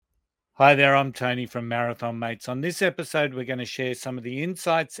Hi there, I'm Tony from Marathon Mates. On this episode, we're going to share some of the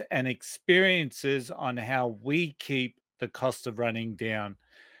insights and experiences on how we keep the cost of running down.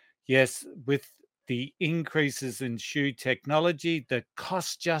 Yes, with the increases in shoe technology, the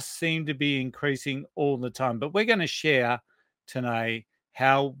costs just seem to be increasing all the time. But we're going to share today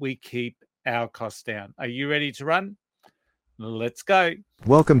how we keep our costs down. Are you ready to run? Let's go.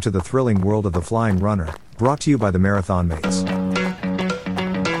 Welcome to the thrilling world of the flying runner, brought to you by the Marathon Mates.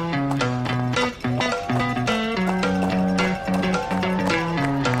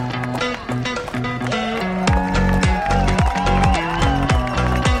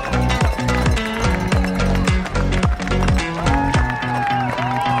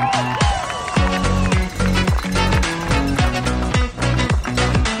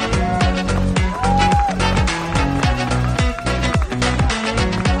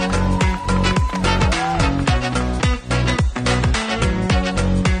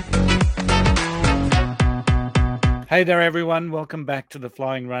 Hey there, everyone. Welcome back to the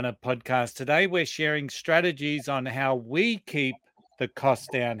Flying Runner podcast. Today, we're sharing strategies on how we keep the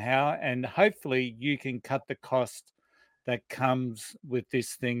cost down, and hopefully you can cut the cost that comes with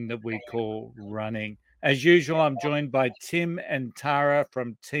this thing that we call running. As usual, I'm joined by Tim and Tara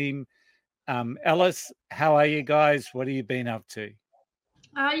from Team Ellis. How are you guys? What have you been up to?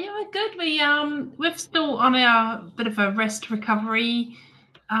 Yeah, we're good. We're still on our bit of a rest recovery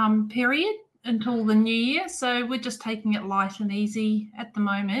period until the new year, so we're just taking it light and easy at the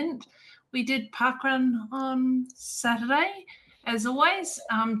moment. We did parkrun on Saturday, as always.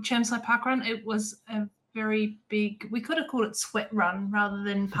 Chermside Parkrun. It was a very big. We could have called it sweat run rather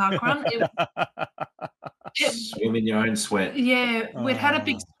than parkrun. Swim in your own sweat. Yeah, we'd had a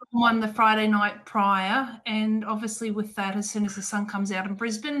big one the Friday night prior, and obviously with that, as soon as the sun comes out in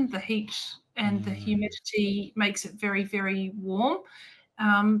Brisbane, the heat and the humidity makes it very, very warm.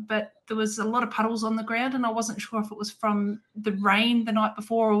 But there was a lot of puddles on the ground, and I wasn't sure if it was from the rain the night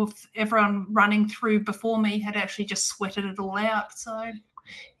before or if everyone running through before me had actually just sweated it all out. So,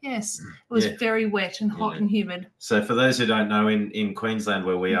 yes, it was very wet and hot and humid. So for those who don't know, in Queensland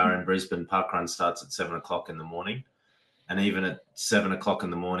where we are in Brisbane, parkrun starts at 7 o'clock in the morning. And even at 7 o'clock in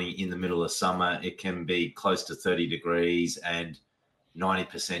the morning in the middle of summer, it can be close to 30 degrees and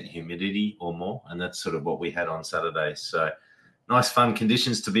 90% humidity or more. And that's sort of what we had on Saturday. So nice, fun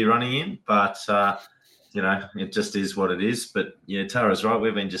conditions to be running in. But, it just is what it is. But, yeah, Tara's right.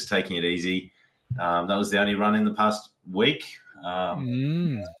 We've been just taking it easy. That was the only run in the past week.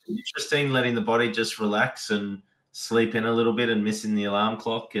 Interesting, letting the body just relax and sleep in a little bit and missing the alarm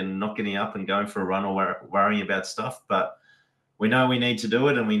clock and not getting up and going for a run or worrying about stuff. But we know we need to do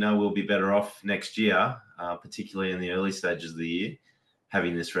it, and we know we'll be better off next year, particularly in the early stages of the year,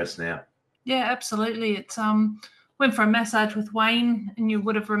 having this rest now. Yeah, absolutely. It's went for a massage with Wayne, and you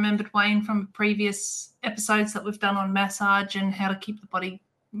would have remembered Wayne from previous episodes that we've done on massage and how to keep the body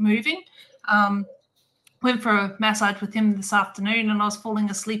moving. Went for a massage with him this afternoon, and I was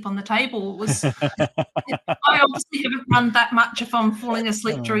falling asleep on the table. It was I obviously haven't run that much if I'm falling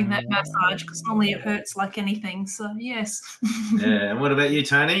asleep during that massage, because normally it hurts like anything. So yes. Yeah. And what about you,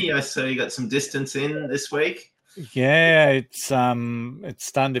 Tony? I saw you got some distance in this week. Yeah, it's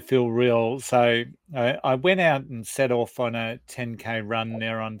starting to feel real. So I went out and set off on a 10K run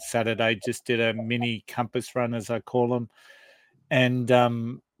there on Saturday. Just did a mini compass run, as I call them,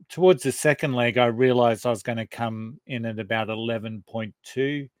 and towards the second leg, I realized I was going to come in at about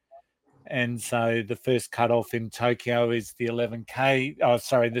 11.2. And so the first cutoff in Tokyo is the 11K. Oh,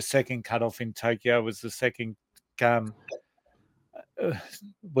 sorry, the second cutoff in Tokyo was the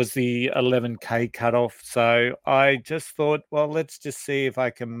 11K cutoff. So I just thought, well, let's just see if I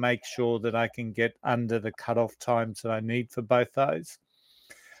can make sure that I can get under the cutoff times that I need for both those.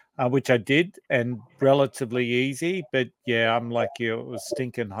 Which I did, and relatively easy. But yeah, I'm like you, it was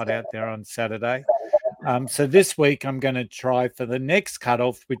stinking hot out there on Saturday. So this week I'm going to try for the next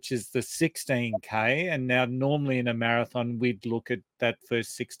cutoff, which is the 16K. And now normally in a marathon, we'd look at that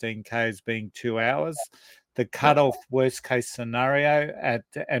first 16K as being 2 hours. The cutoff worst case scenario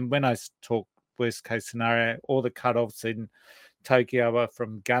and when I talk worst case scenario, all the cutoffs in Tokyo are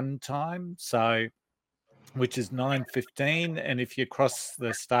from gun time. So which is 9:15, and if you cross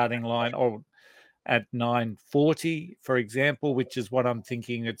the starting line or at 9:40, for example, which is what I'm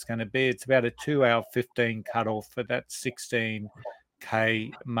thinking it's going to be, it's about a 2-hour 15 cutoff for that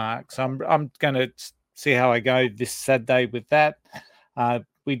 16K mark. So I'm going to see how I go this Saturday with that.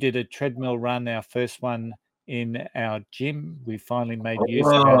 We did a treadmill run, our first one in our gym. We finally made use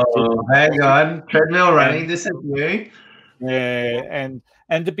of our gym. Hang on, treadmill running. This is new. Yeah,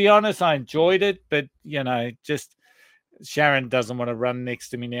 and to be honest, I enjoyed it, but just Sharon doesn't want to run next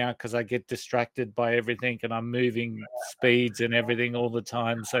to me now because I get distracted by everything and I'm moving speeds and everything all the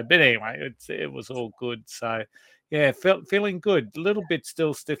time. So, but anyway, it was all good. So, yeah, feeling good. A little bit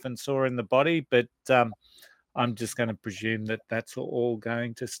still stiff and sore in the body, but I'm just going to presume that that's all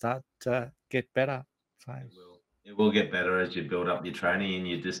going to start to get better. So. It will get better as you build up your training and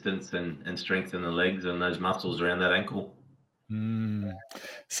your distance and strengthen the legs and those muscles around that ankle.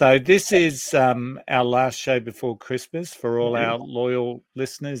 So this is our last show before Christmas for all our loyal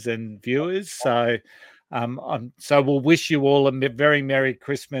listeners and viewers. So so we'll wish you all a very Merry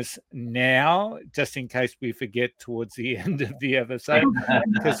Christmas now, just in case we forget towards the end of the episode,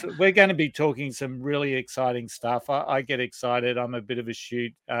 because we're going to be talking some really exciting stuff. I get excited. I'm a bit of a shoe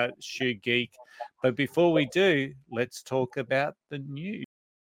geek. But before we do, let's talk about the news.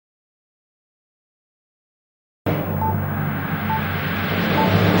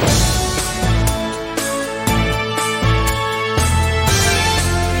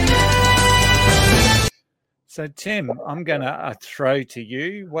 So, Tim, I'm going to throw to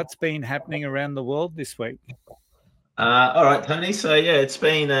you. What's been happening around the world this week? All right, Tony. So, yeah, it's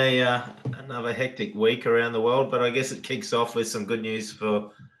been another hectic week around the world, but I guess it kicks off with some good news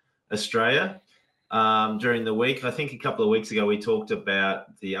for Australia. During the week, I think a couple of weeks ago, we talked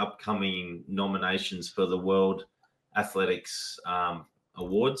about the upcoming nominations for the World Athletics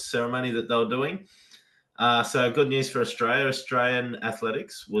Awards ceremony that they were doing. So good news for Australia. Australian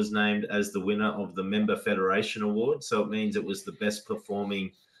Athletics was named as the winner of the Member Federation Award. So it means it was the best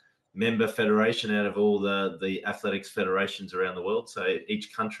performing member federation out of all the athletics federations around the world. So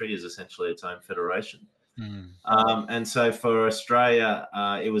each country is essentially its own federation. And so for Australia,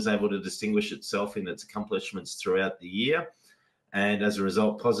 it was able to distinguish itself in its accomplishments throughout the year. And as a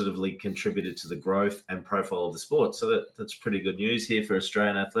result, positively contributed to the growth and profile of the sport. So that's pretty good news here for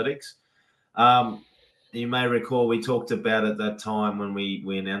Australian athletics. You may recall we talked about at that time when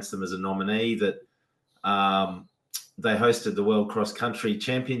we announced them as a nominee that they hosted the World Cross Country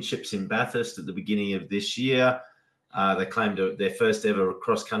Championships in Bathurst at the beginning of this year. They claimed their first ever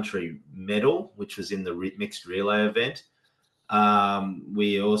cross country medal, which was in the mixed relay event.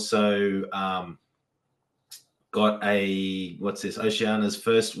 We also got Oceania's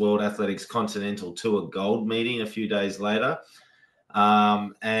first World Athletics Continental Tour Gold meeting a few days later.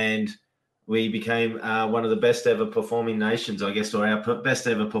 And we became one of the best ever performing nations, I guess, or our best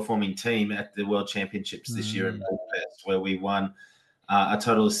ever performing team at the World Championships this year in Budapest, where we won a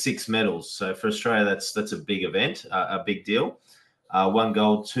total of 6 medals. So for Australia, that's a big event, a big deal. 1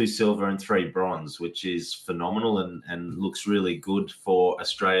 gold, 2 silver, and 3 bronze, which is phenomenal and looks really good for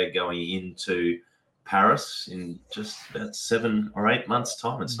Australia going into Paris in just about 7 or 8 months'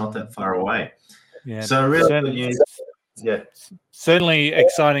 time. It's not that far away. Yeah, so really good news. Yeah, certainly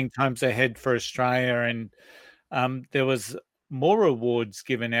exciting times ahead for Australia, and there was more awards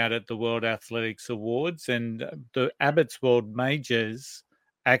given out at the World Athletics Awards, and the Abbott's World Majors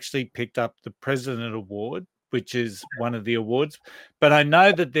actually picked up the President Award, which is one of the awards. But I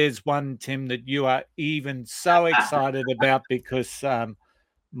know that there's one, Tim, that you are even so excited about because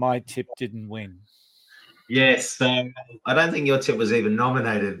my tip didn't win. Yes, so I don't think your tip was even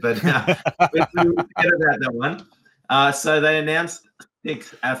nominated, but we forget about that one. So they announced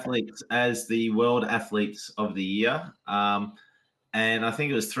 6 athletes as the World Athletes of the Year. And I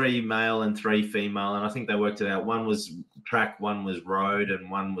think it was 3 male and 3 female. And I think they worked it out. 1 was track, 1 was road, and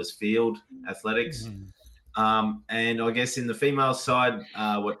 1 was field athletics. And I guess in the female side,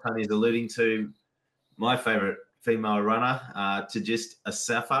 what Tony's alluding to, my favorite female runner, Tigist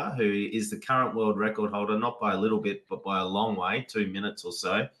Assefa, who is the current world record holder, not by a little bit, but by a long way, 2 minutes or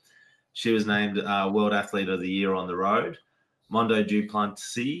so. She was named World Athlete of the Year on the road. Mondo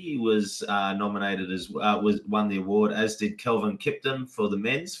Duplantis was nominated won the award, as did Kelvin Kiptum for the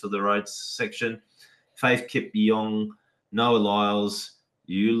men's for the road section. Faith Kipyeong, Noah Lyles,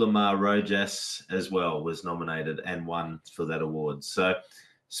 Ulama Rojas as well was nominated and won for that award. So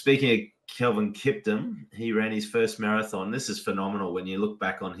speaking of Kelvin Kiptum, he ran his first marathon. This is phenomenal when you look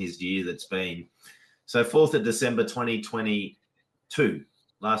back on his year that's been. So 4th of December 2022.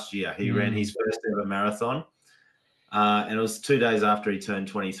 Last year, he ran his first ever marathon, and it was 2 days after he turned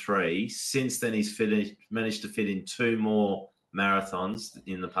 23. Since then, he's managed to fit in 2 more marathons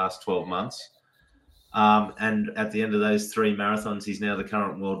in the past 12 months. And at the end of those 3 marathons, he's now the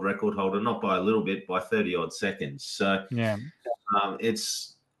current world record holder, not by a little bit, by 30-odd seconds. So yeah,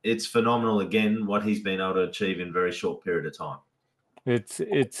 it's phenomenal, again, what he's been able to achieve in a very short period of time.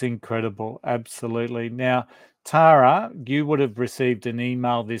 It's incredible, absolutely. Now, Tara, you would have received an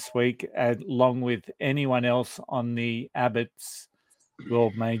email this week along with anyone else on the Abbott's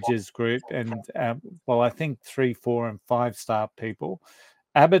World Majors group, and I think 3, 4, and 5-star people.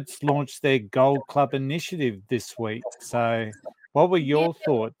 Abbott's launched their Gold Club initiative this week. So, what were your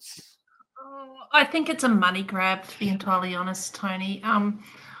thoughts? I think it's a money grab, to be entirely honest, Tony.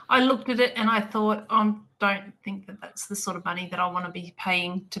 I looked at it and I thought, I don't think that that's the sort of money that I want to be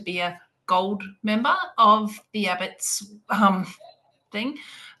paying to be a gold member of the Abbott's thing.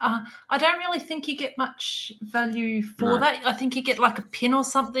 I don't really think you get much value for that. I think you get like a pin or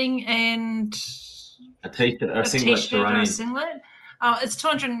something and a t-shirt or a singlet. It's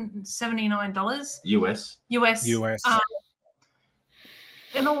 $279 US.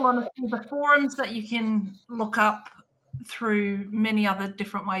 In all honesty, the forums that you can look up through many other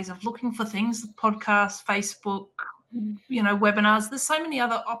different ways of looking for things, podcasts, Facebook, webinars, there's so many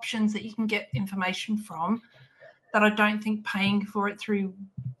other options that you can get information from that I don't think paying for it through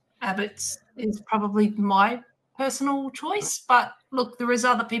Abbott's is probably my personal choice. But look, there is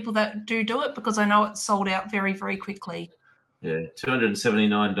other people that do it because I know it's sold out very, very quickly. Yeah,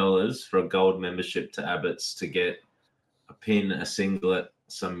 $279 for a gold membership to Abbott's to get a pin, a singlet,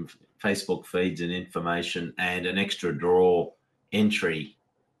 some Facebook feeds and information, and an extra draw entry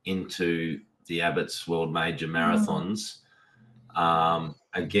into the Abbott's World Major Marathons.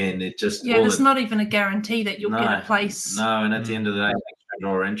 Again, it just there's not even a guarantee that you'll get a place. No, and at the end of the day, extra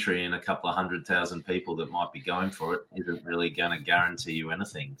draw entry and a couple of 100,000 people that might be going for it isn't really going to guarantee you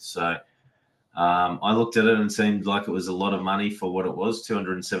anything. So I looked at it and it seemed like it was a lot of money for what it was.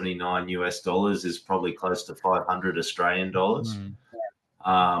 $279 US is probably close to 500 Australian dollars.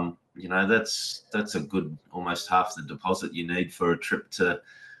 That's a good almost half the deposit you need for a trip to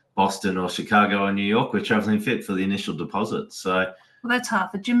Boston or Chicago or New York. We're traveling fit for the initial deposit. So that's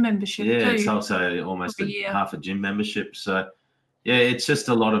half a gym membership. Yeah, it's also almost half a gym membership. So yeah, it's just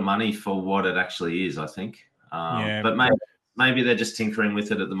a lot of money for what it actually is, I think. But maybe they're just tinkering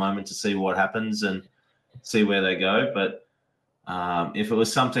with it at the moment to see what happens and see where they go. But if it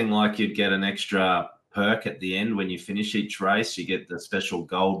was something like you'd get an extra perk at the end when you finish each race, you get the special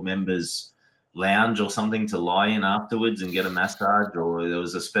gold members lounge or something to lie in afterwards and get a massage, or there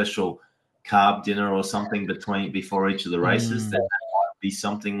was a special carb dinner or something before each of the races, that might be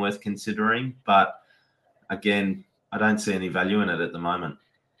something worth considering. But again, I don't see any value in it at the moment.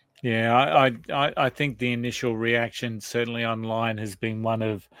 Yeah, I think the initial reaction, certainly online, has been one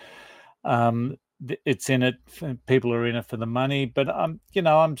of it's in it. People are in it for the money, but I'm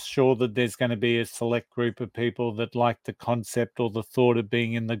sure that there's going to be a select group of people that like the concept or the thought of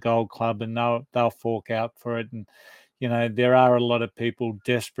being in the Gold Club, and they'll fork out for it. And there are a lot of people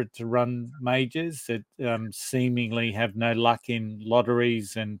desperate to run majors that seemingly have no luck in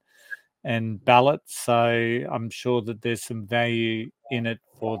lotteries and ballots. So I'm sure that there's some value in it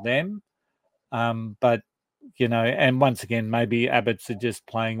for them. But and once again, maybe Abbott's are just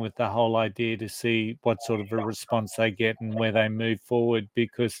playing with the whole idea to see what sort of a response they get and where they move forward,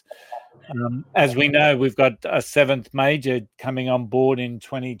 because as we know, we've got a 7th major coming on board in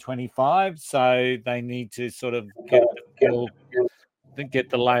 2025, so they need to sort of get the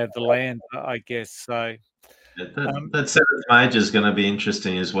lay of the land, I guess. So that 7th major is going to be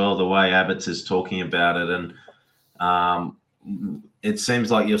interesting as well, the way Abbott's is talking about it. And it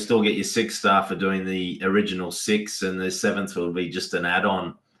seems like you'll still get your 6-star for doing the original 6, and the 7th will be just an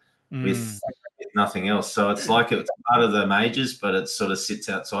add-on with nothing else. So it's like it's part of the majors, but it sort of sits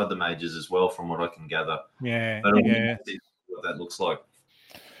outside the majors as well, from what I can gather. But what that looks like.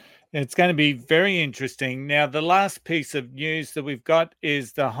 It's going to be very interesting. Now, the last piece of news that we've got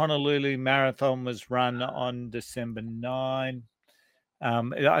is the Honolulu Marathon was run on December 9.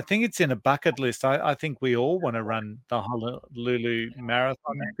 I think it's in a bucket list. I think we all want to run the Honolulu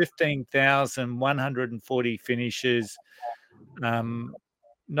Marathon. 15,140 finishes.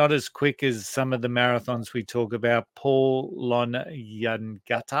 Not as quick as some of the marathons we talk about. Paul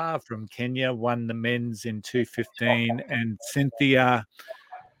Lonyangatta from Kenya won the men's in 2:15, and Cynthia,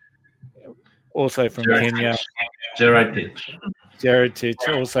 also from Kenya. Geretich,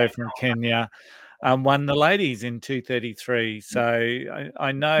 also from Kenya, won the ladies in 2:33. So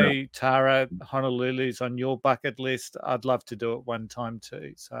I know, Tara, Honolulu's on your bucket list. I'd love to do it one time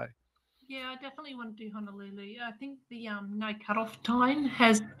too. So yeah, I definitely want to do Honolulu. I think the no cutoff time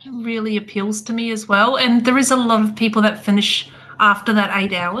really appeals to me as well, and there is a lot of people that finish after that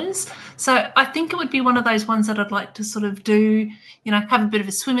 8 hours. So I think it would be one of those ones that I'd like to sort of do, have a bit of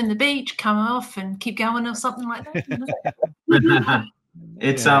a swim in the beach, come off and keep going or something like that.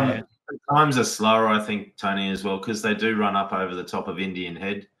 It's the times are slower, I think, Tony, as well, because they do run up over the top of Indian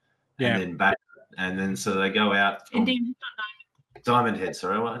Head and then back, and then so they go out. Diamond Head,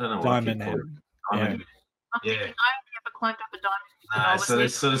 sorry, I don't know what Diamond Head. I only ever climbed up a Diamond No, so they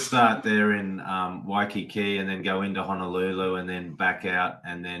sort of start there in Waikiki and then go into Honolulu and then back out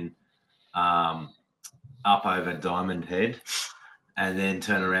and then up over Diamond Head and then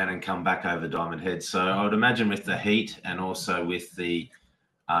turn around and come back over Diamond Head. So I would imagine with the heat and also with the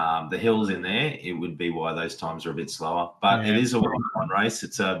hills in there, it would be why those times are a bit slower. But it is a one race.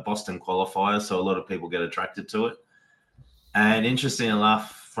 It's a Boston qualifier, so a lot of people get attracted to it. And interesting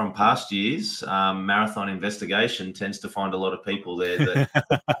enough, from past years, Marathon Investigation tends to find a lot of people there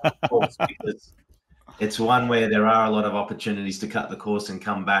because it's one where there are a lot of opportunities to cut the course and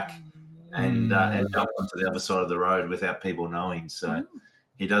come back and jump onto the other side of the road without people knowing. So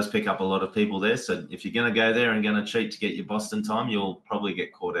he does pick up a lot of people there. So if you're going to go there and going to cheat to get your Boston time, you'll probably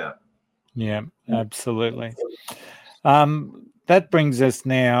get caught out. Yeah, absolutely. That brings us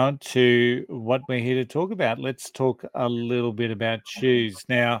now to what we're here to talk about. Let's talk a little bit about shoes.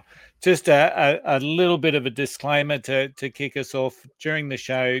 Now, just a little bit of a disclaimer to kick us off. During the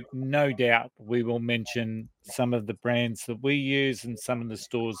show, no doubt we will mention some of the brands that we use and some of the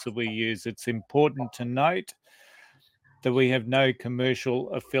stores that we use. It's important to note that we have no commercial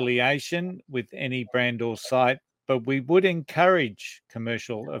affiliation with any brand or site, but we would encourage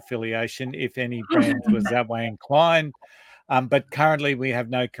commercial affiliation if any brand was that way inclined. But currently we have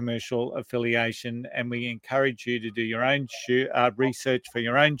no commercial affiliation, and we encourage you to do your own research for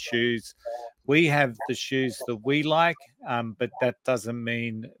your own shoes. We have the shoes that we like, but that doesn't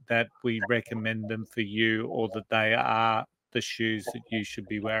mean that we recommend them for you or that they are the shoes that you should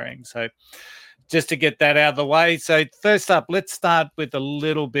be wearing. So just to get that out of the way. So first up, let's start with a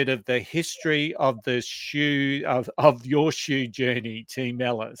little bit of the history of the shoe of your shoe journey, Team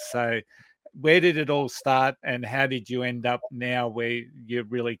Ellis. So where did it all start and how did you end up now where you're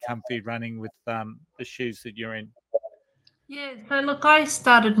really comfy running with the shoes that you're in? Yeah, so look, I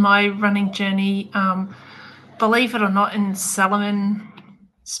started my running journey, believe it or not, in Salomon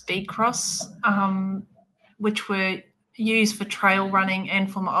Speedcross, which were used for trail running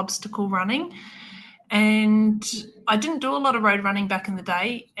and for my obstacle running. And I didn't do a lot of road running back in the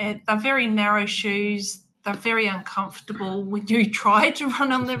day. They're very narrow shoes. They're very uncomfortable when you try to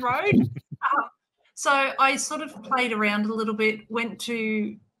run on the road. So I sort of played around a little bit, went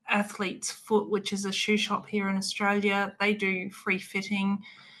to Athlete's Foot, which is a shoe shop here in Australia. They do free fitting.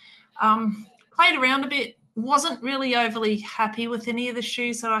 Played around a bit, wasn't really overly happy with any of the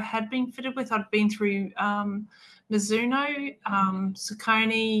shoes that I had been fitted with. I'd been through Mizuno,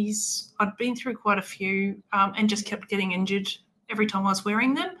 Saucony's. I'd been through quite a few and just kept getting injured every time I was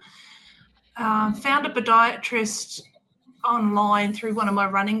wearing them. Found a podiatrist online through one of my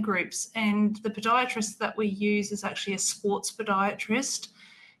running groups, and the podiatrist that we use is actually a sports podiatrist.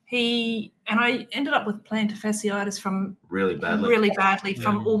 I ended up with plantar fasciitis from really badly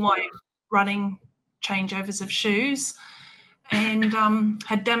from all my running changeovers of shoes, and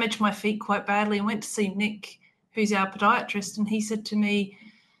had damaged my feet quite badly. I went to see Nick, who's our podiatrist, and he said to me,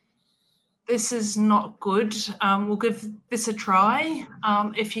 "This is not good. We'll give this a try.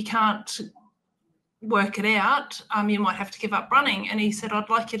 If you can't work it out, you might have to give up running." And he said, "I'd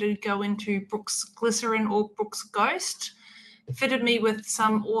like you to go into Brooks Glycerin or Brooks Ghost." Fitted me with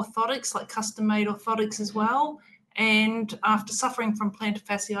some orthotics, like custom-made orthotics as well. And after suffering from plantar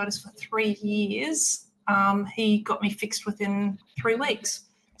fasciitis for 3 years, he got me fixed within 3 weeks.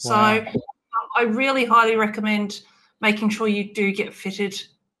 Wow. So I really highly recommend making sure you do get fitted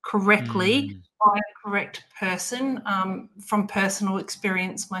correctly by the correct person, from personal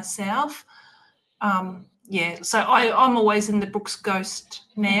experience myself. So I'm always in the Brooks Ghost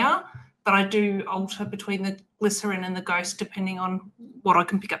now, but I do alter between the Glycerin and the Ghost depending on what I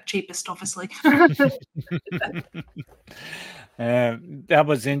can pick up cheapest, obviously.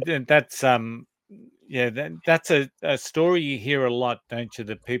 That's a story you hear a lot, don't you?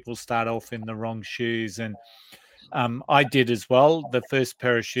 That people start off in the wrong shoes, and I did as well. The first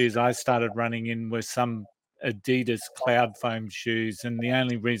pair of shoes I started running in were some Adidas Cloud Foam shoes, and the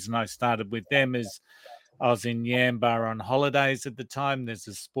only reason I started with them is I was in Yambar on holidays at the time. There's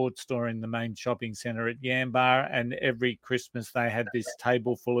a sports store in the main shopping centre at Yambar, and every Christmas they had this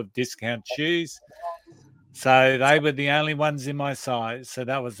table full of discount shoes. So they were the only ones in my size. So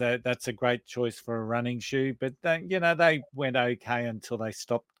that's a great choice for a running shoe. But they went okay until they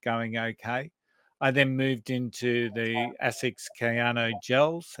stopped going okay. I then moved into the Asics Kayano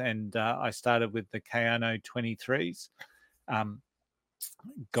gels, and I started with the Kayano 23s.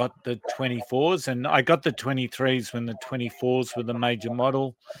 Got the 24s, and I got the 23s when the 24s were the major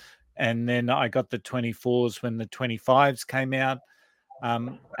model, and then I got the 24s when the 25s came out.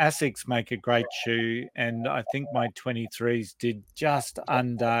 Asics make a great shoe, and I think my 23s did just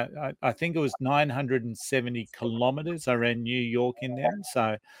under, I think it was 970 kilometers. I ran New York in them,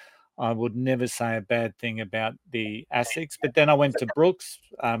 so I would never say a bad thing about the Asics. But then I went to Brooks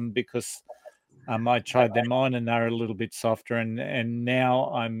because I tried them on and they're a little bit softer, and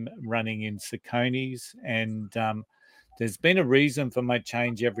now I'm running in Sauconys, and there's been a reason for my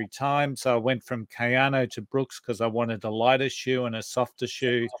change every time. So I went from Kayano to Brooks because I wanted a lighter shoe and a softer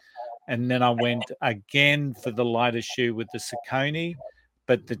shoe. And then I went again for the lighter shoe with the Saucony.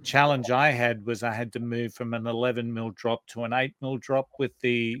 But the challenge I had was I had to move from an 11 mil drop to an 8 mil drop with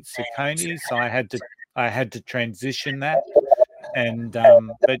the Saucony. So I had to transition that. And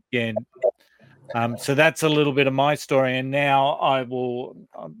but yeah. So that's a little bit of my story, and now I will.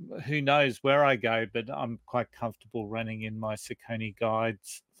 Who knows where I go, but I'm quite comfortable running in my Saucony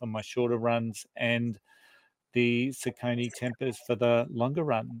guides for my shorter runs and the Saucony Tempers for the longer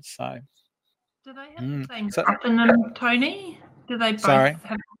runs. So, do they have the same drop in them, Tony? Do they both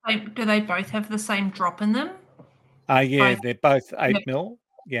have the same, do they both have the same drop in them? Yeah, they're both 8 mil.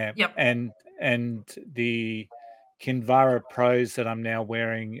 Yeah, yep. And the Kinvara Pros that I'm now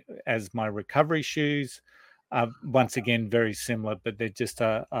wearing as my recovery shoes are once again very similar, but they're just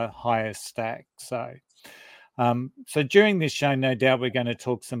a higher stack. So during this show, no doubt we're going to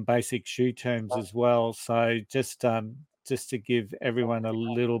talk some basic shoe terms as well. So just to give everyone a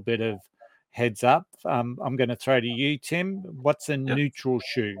little bit of heads up, I'm going to throw to you, Tim. What's a neutral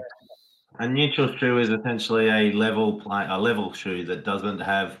shoe? A neutral shoe is essentially a level shoe that doesn't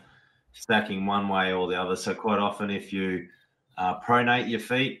have stacking one way or the other. So quite often if you pronate your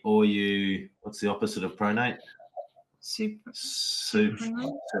feet, or what's the opposite of pronate?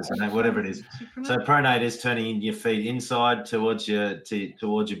 Supinate, whatever it is. Supinate. So pronate is turning your feet inside towards your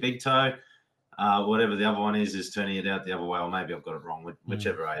big toe. Whatever the other one is turning it out the other way, or maybe I've got it wrong,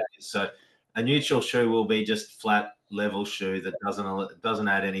 whichever way it is. So a neutral shoe will be just flat level shoe that doesn't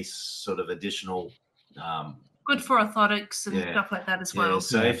add any sort of additional good for orthotics and stuff like that as well.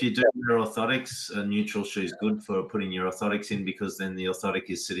 So if you do your orthotics, a neutral shoe is good for putting your orthotics in, because then the orthotic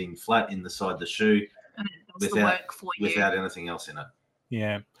is sitting flat inside the shoe and it does the work for you without anything else in it.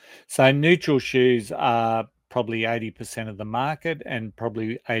 Yeah. So neutral shoes are probably 80% of the market and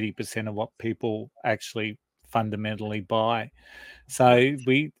probably 80% of what people actually fundamentally buy. So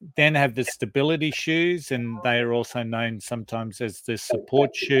we then have the stability shoes, and they are also known sometimes as the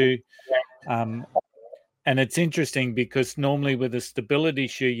support shoe. And it's interesting because normally with a stability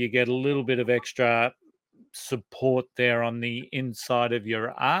shoe, you get a little bit of extra support there on the inside of your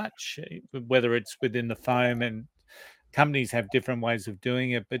arch, whether it's within the foam, and companies have different ways of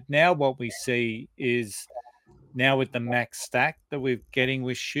doing it. But now what we see is now with the max stack that we're getting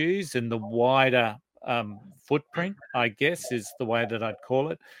with shoes and the wider footprint, I guess is the way that I'd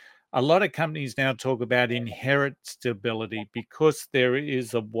call it. A lot of companies now talk about inherent stability because there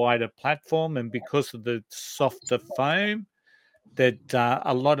is a wider platform and because of the softer foam, that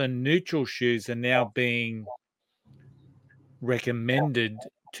a lot of neutral shoes are now being recommended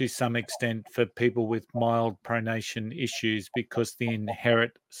to some extent for people with mild pronation issues because the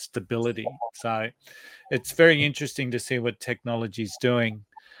inherent stability. So it's very interesting to see what technology is doing.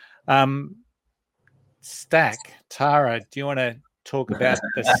 Stack, Tara, do you want to talk about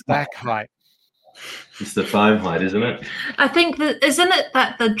the stack height? It's the foam height, isn't it? I think isn't it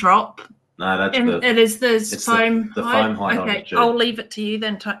that the drop? No, it is the foam the height. Foam height. Okay, I'll leave it to you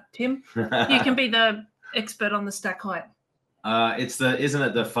then, Tim. You can be the expert on the stack height. Isn't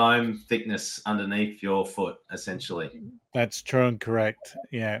it the foam thickness underneath your foot, essentially? That's true and correct.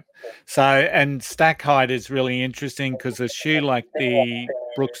 Yeah. So, and stack height is really interesting because a shoe like the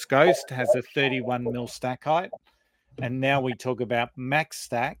Brooks Ghost has a 31 mil stack height. And now we talk about max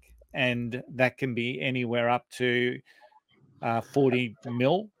stack, and that can be anywhere up to 40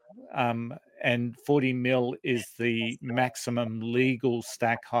 mil. And 40 mil is the maximum legal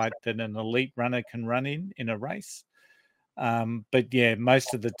stack height that an elite runner can run in a race. But yeah,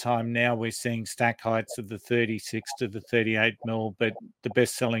 most of the time now we're seeing stack heights of the 36 to the 38 mil, but the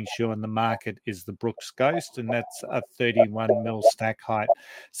best selling shoe on the market is the Brooks Ghost, and that's a 31 mil stack height.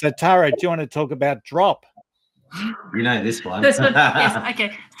 So Tara, do you want to talk about drop? You know this one. Yes,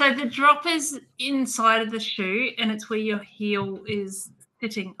 okay. So the drop is inside of the shoe, and it's where your heel is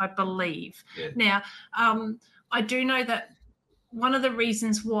sitting, I believe. Yeah. Now, I do know that one of the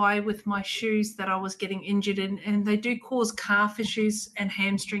reasons why with my shoes that I was getting injured in, and they do cause calf issues and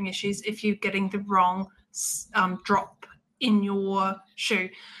hamstring issues if you're getting the wrong drop in your shoe.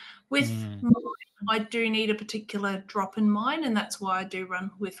 With my I do need a particular drop in mine, and that's why I do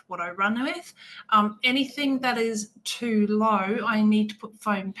run with what I run with. Anything that is too low, I need to put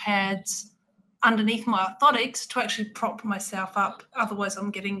foam pads underneath my orthotics to actually prop myself up. Otherwise,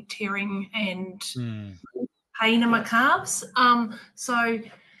 I'm getting tearing and pain in my calves. So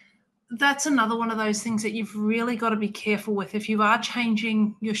that's another one of those things that you've really got to be careful with. If you are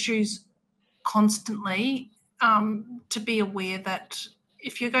changing your shoes constantly, to be aware that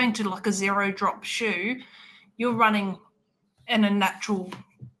if you're going to like a 0 drop shoe, you're running in a natural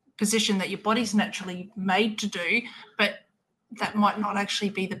position that your body's naturally made to do, but that might not actually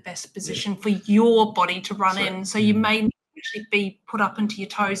be the best position for your body to run in. So you may actually be put up into your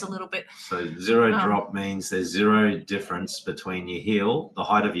toes a little bit. So 0 drop means there's 0 difference between your heel, the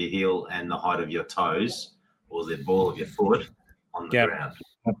height of your heel, and the height of your toes or the ball of your foot on the ground.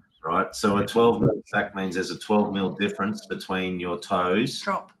 Right. So a 12 mil sack means there's a 12 mil difference between your toes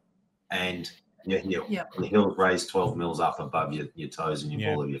and your heel. The heel's raised 12 mils up above your toes and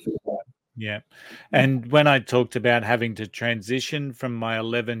your ball of your foot. Yeah. And when I talked about having to transition from my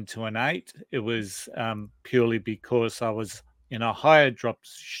 11 to an 8, it was purely because I was in a higher drop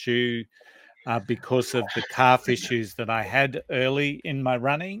shoe because of the calf issues that I had early in my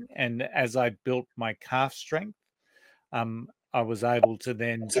running. And as I built my calf strength, I was able to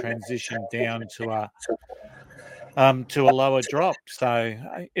then transition down to a lower drop. So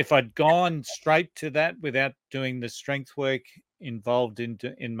if I'd gone straight to that without doing the strength work involved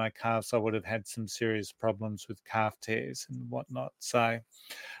in my calves, I would have had some serious problems with calf tears and whatnot. So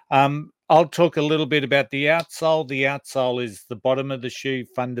I'll talk a little bit about the outsole. The outsole is the bottom of the shoe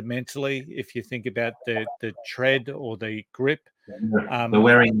fundamentally. If you think about the tread or the grip, the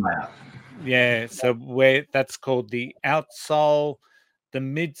wearing layer. Yeah, so where that's called the outsole. The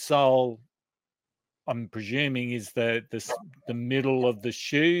midsole, I'm presuming, is the middle of the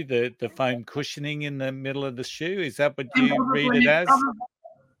shoe, the foam cushioning in the middle of the shoe. Is that what you read it as?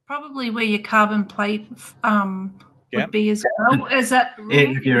 Probably where your carbon plate would be as well. Is that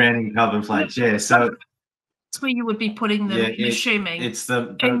if you're adding carbon plates? Yeah, so that's where you would be putting them. I'm assuming it's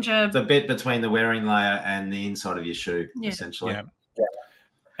the bit between the wearing layer and the inside of your shoe, essentially. Yeah.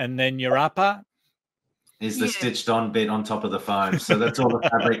 And then your upper is the stitched on bit on top of the foam. So that's all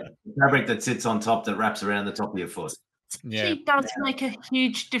the fabric that sits on top that wraps around the top of your foot. It does make a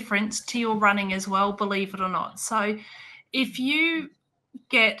huge difference to your running as well, believe it or not. So if you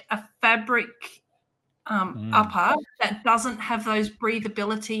get a fabric upper that doesn't have those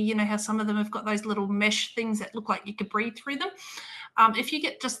breathability, you know how some of them have got those little mesh things that look like you could breathe through them. If you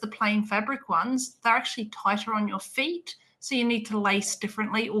get just the plain fabric ones, they're actually tighter on your feet. So you need to lace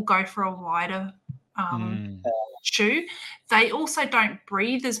differently or go for a wider shoe. They also don't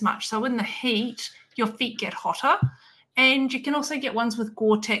breathe as much. So in the heat, your feet get hotter. And you can also get ones with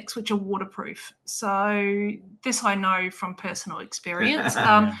Gore-Tex, which are waterproof. So this I know from personal experience.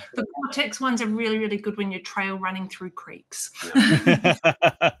 The Gore-Tex ones are really, really good when you're trail running through creeks.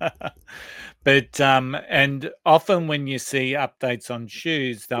 But and often when you see updates on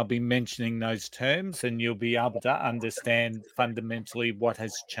shoes, they'll be mentioning those terms, and you'll be able to understand fundamentally what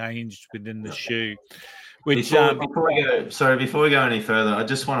has changed within the shoe. Which before we go any further, I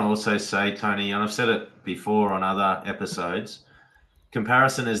just want to also say, Tony, and I've said it before on other episodes,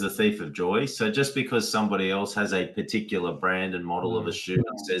 comparison is the thief of joy. So just because somebody else has a particular brand and model of a shoe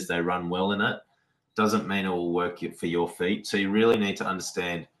and says they run well in it, doesn't mean it will work for your feet. So you really need to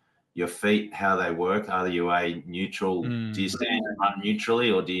understand your feet, how they work. Are you a neutral? Do you stand and run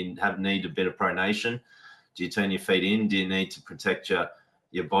neutrally, or do you need a bit of pronation? Do you turn your feet in? Do you need to protect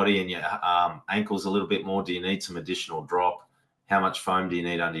your body and your ankles a little bit more? Do you need some additional drop? How much foam do you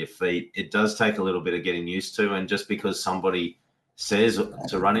need under your feet? It does take a little bit of getting used to. And just because somebody says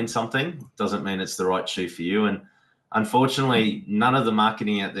to run in something doesn't mean it's the right shoe for you. And unfortunately, none of the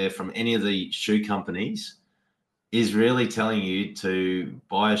marketing out there from any of the shoe companies is really telling you to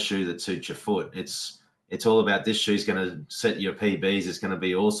buy a shoe that suits your foot. It's all about this shoe's going to set your PBs. It's going to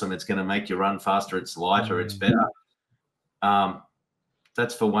be awesome. It's going to make you run faster. It's lighter. It's better.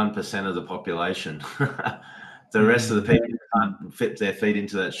 That's for 1% of the population. The rest of the people can't fit their feet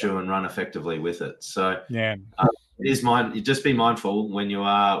into that shoe and run effectively with it. So just be mindful when we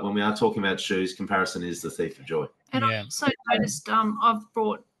are talking about shoes. Comparison is the thief of joy. And I've also noticed I've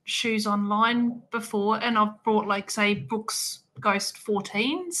brought shoes online before, and I've brought, like, say, Brooks Ghost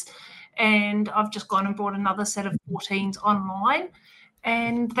 14s, and I've just gone and brought another set of 14s online,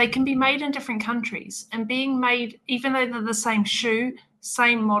 and they can be made in different countries. And being made, even though they're the same shoe,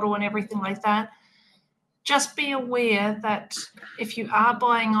 same model and everything like that, just be aware that if you are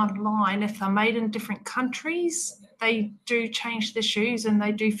buying online, if they're made in different countries, they do change the shoes and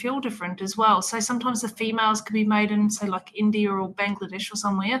they do feel different as well. So sometimes the females can be made in, say, like India or Bangladesh or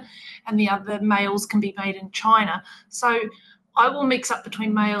somewhere, and the other males can be made in China. So I will mix up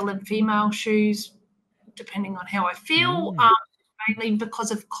between male and female shoes depending on how I feel, mainly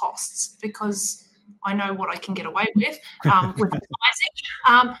because of costs, because I know what I can get away with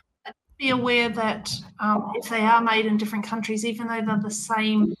sizing. Be aware that if they are made in different countries, even though they're the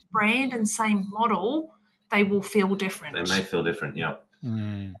same brand and same model, they will feel different. They may feel different, yeah.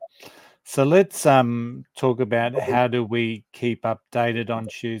 So let's talk about how do we keep updated on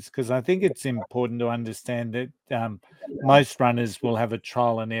shoes, because I think it's important to understand that most runners will have a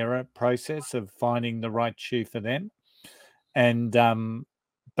trial and error process of finding the right shoe for them, and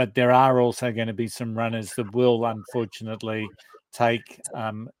but there are also going to be some runners that will unfortunately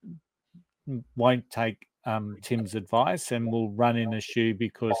won't take Tim's advice and will run in a shoe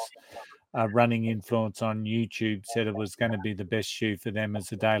because a running influence on YouTube said it was going to be the best shoe for them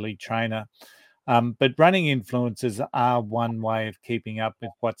as a daily trainer. But running influencers are one way of keeping up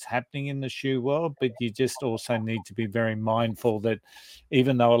with what's happening in the shoe world, but you just also need to be very mindful that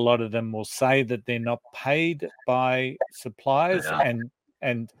even though a lot of them will say that they're not paid by suppliers,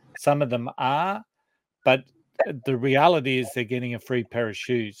 and some of them are, but the reality is they're getting a free pair of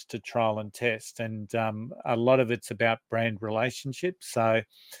shoes to trial and test, and a lot of it's about brand relationships. So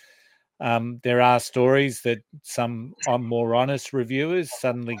there are stories that some more honest reviewers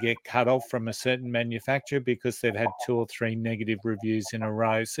suddenly get cut off from a certain manufacturer because they've had 2 or 3 negative reviews in a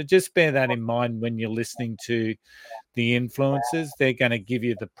row. So just bear that in mind when you're listening to the influencers. They're going to give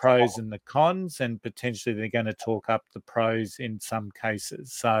you the pros and the cons, and potentially they're going to talk up the pros in some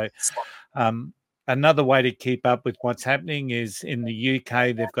cases. So another way to keep up with what's happening is in the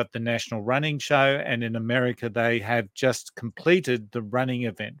UK, they've got the National Running Show, and in America, they have just completed the running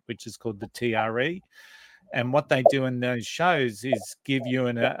event, which is called the TRE. And what they do in those shows is give you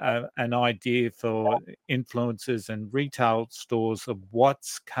an idea for influencers and retail stores of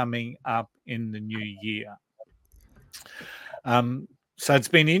what's coming up in the new year. So it's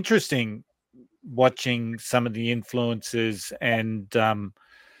been interesting watching some of the influencers and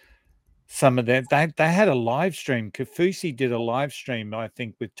some of that. They had a live stream. Kafusi did a live stream, I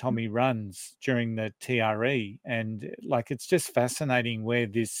think, with Tommy Runs during the TRE, and like it's just fascinating where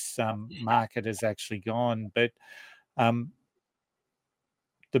this market has actually gone. But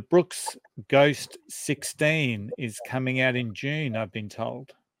the Brooks Ghost 16 is coming out in June, I've been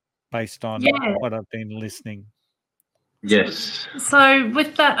told, based on what I've been listening. Yes. So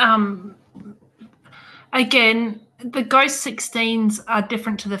with that, again, the Ghost 16s are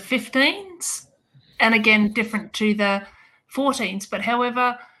different to the 15s, and again, different to the 14s. But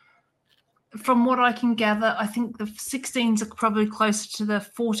however, from what I can gather, I think the 16s are probably closer to the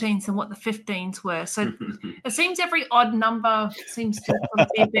 14s than what the 15s were. So it seems every odd number seems to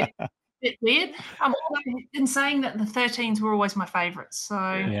be a bit weird. In saying that, the 13s were always my favourites. So,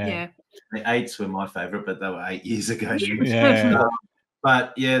 yeah. The 8s were my favourite, but they were 8 years ago. Yeah.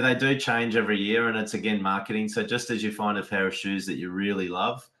 But yeah, they do change every year, and it's again marketing. So just as you find a pair of shoes that you really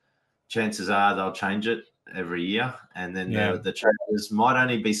love, chances are they'll change it every year, and then the changes might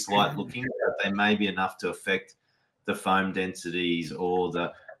only be slight looking, but they may be enough to affect the foam densities or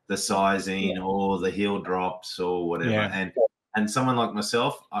the sizing or the heel drops or whatever. And someone like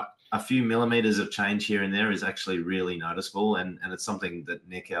myself, a few millimeters of change here and there is actually really noticeable, and it's something that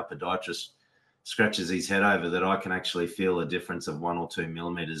Nick, our podiatrist, scratches his head over, that I can actually feel a difference of 1 or 2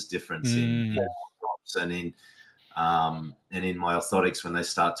 millimeters difference in drops and in my orthotics when they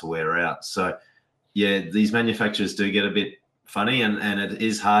start to wear out. So yeah, these manufacturers do get a bit funny, and it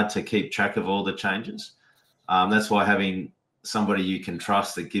is hard to keep track of all the changes. That's why having somebody you can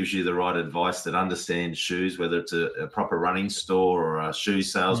trust that gives you the right advice, that understands shoes, whether it's a proper running store or a shoe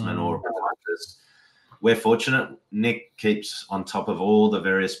salesman or a podiatrist. We're fortunate. Nick keeps on top of all the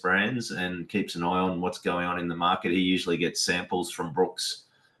various brands and keeps an eye on what's going on in the market. He usually gets samples from Brooks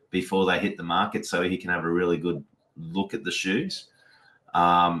before they hit the market, so he can have a really good look at the shoes.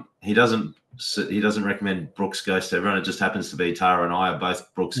 He doesn't recommend Brooks Ghost to everyone. It just happens to be Tara and I are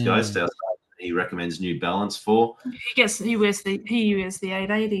both Brooks Ghost. He recommends New Balance for. He wears the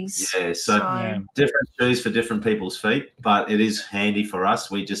 880s. Yeah, so different shoes for different people's feet, but it is handy for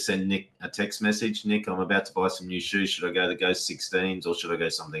us. We just send Nick a text message. Nick, I'm about to buy some new shoes. Should I go the Ghost 16s or should I go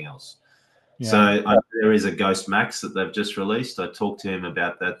something else? Yeah. So there is a Ghost Max that they've just released. I talked to him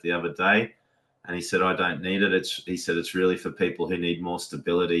about that the other day, and he said, I don't need it. He said it's really for people who need more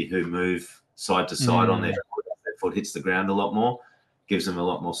stability, who move side to side on their foot. Their foot hits the ground a lot more. gives them a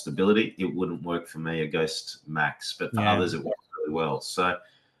lot more stability. It wouldn't work for me, a Ghost Max, but for others, it works really well. So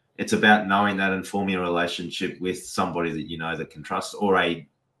it's about knowing that and forming a relationship with somebody that you know that can trust, or a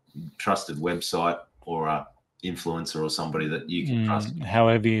trusted website, or a influencer, or somebody that you can trust.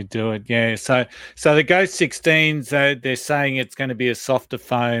 However you do it, yeah. So the Ghost 16s, they're saying it's going to be a softer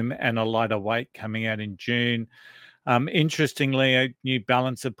foam and a lighter weight coming out in June. Interestingly, New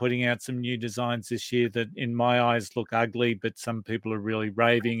Balance are putting out some new designs this year that, in my eyes, look ugly, but some people are really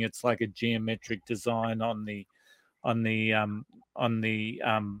raving. It's like a geometric design on the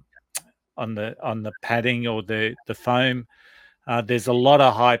padding or the foam. There's a lot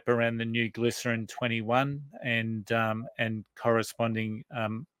of hype around the new Glycerin 21 and corresponding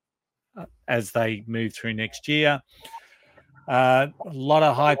as they move through next year. A lot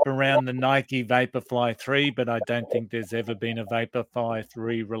of hype around the Nike Vaporfly 3, but I don't think there's ever been a Vaporfly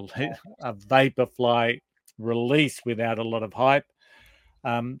 3 Vaporfly release without a lot of hype.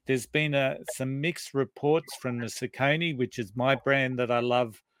 There's been some mixed reports from the Saucony, which is my brand that I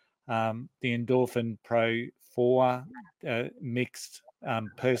love. The Endorphin Pro 4 mixed.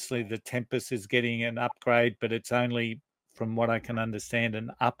 Personally, the Tempest is getting an upgrade, but it's only, from what I can understand,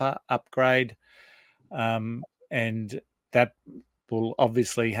 an upper upgrade. And that will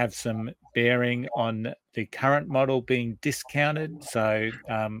obviously have some bearing on the current model being discounted. So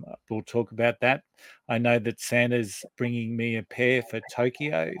we'll talk about that. I know that Santa's bringing me a pair for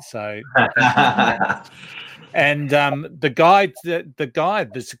Tokyo. So and the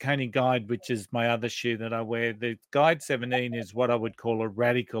Saucony Guide, which is my other shoe that I wear, the Guide 17 is what I would call a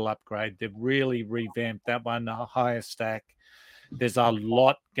radical upgrade. They've really revamped that one, a higher stack. There's a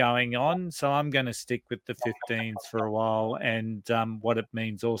lot going on, so I'm going to stick with the 15s for a while. And what it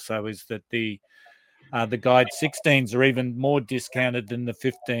means also is that the Guide 16s are even more discounted than the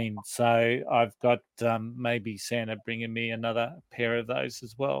 15s. So I've got maybe Santa bringing me another pair of those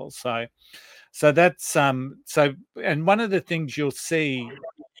as well. So that's and one of the things you'll see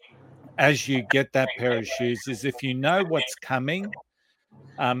as you get that pair of shoes is, if you know what's coming,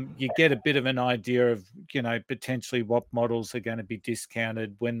 you get a bit of an idea of, potentially what models are going to be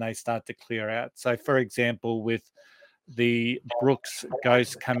discounted when they start to clear out. So, for example, with the Brooks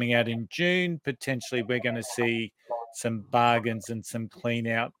Ghost coming out in June, potentially we're going to see some bargains and some clean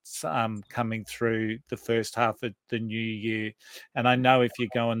outs coming through the first half of the new year. And I know if you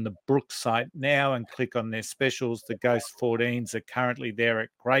go on the Brooks site now and click on their specials, the Ghost 14s are currently there at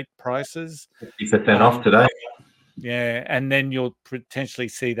great prices. 50% off today. Yeah, and then you'll potentially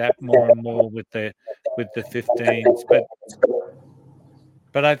see that more and more with the 15s.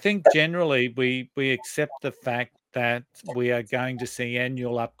 But I think generally we accept the fact that we are going to see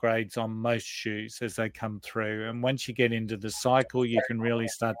annual upgrades on most shoes as they come through. And once you get into the cycle, you can really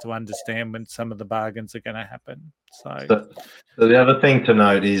start to understand when some of the bargains are going to happen. So the other thing to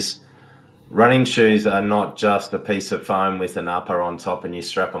note is running shoes are not just a piece of foam with an upper on top and you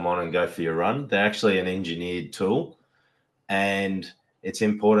strap them on and go for your run. They're actually an engineered tool. And it's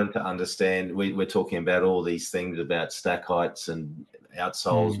important to understand, we're talking about all these things about stack heights and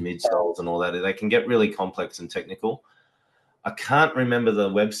outsoles, midsoles and all that. They can get really complex and technical. I can't remember the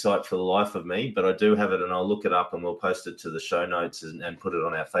website for the life of me, but I do have it and I'll look it up and we'll post it to the show notes and put it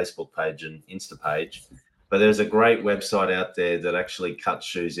on our Facebook page and Insta page. But there's a great website out there that actually cuts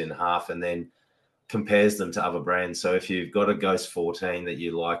shoes in half and then compares them to other brands. So if you've got a Ghost 14 that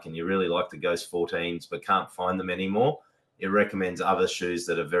you like and you really like the Ghost 14s but can't find them anymore, it recommends other shoes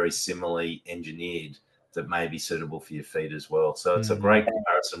that are very similarly engineered that may be suitable for your feet as well. So it's a great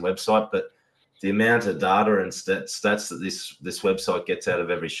comparison website, but the amount of data and stats that this website gets out of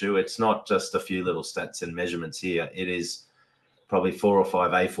every shoe, it's not just a few little stats and measurements here. It is probably 4 or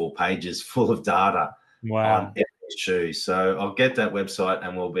 5 A4 pages full of data on every shoe. So I'll get that website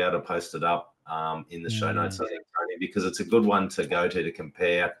and we'll be able to post it up in the show notes, I think, Tony, because it's a good one to go to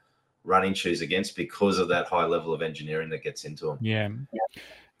compare running shoes against because of that high level of engineering that gets into them.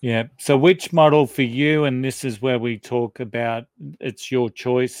 Yeah. So which model for you? And this is where we talk about it's your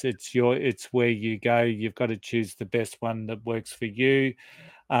choice. It's where you go. You've got to choose the best one that works for you.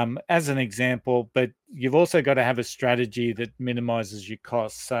 As an example, but you've also got to have a strategy that minimizes your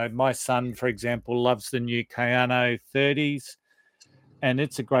costs. So my son, for example, loves the new Kayano 30s. And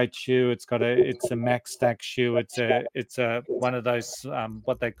it's a great shoe. It's a max stack shoe. It's a one of those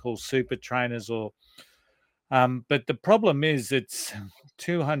what they call super trainers or but the problem is it's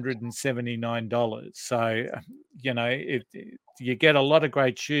 $279. So you get a lot of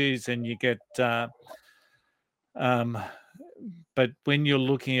great shoes and you get but when you're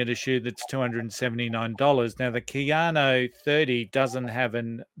looking at a shoe that's $279, now the Kayano 30 doesn't have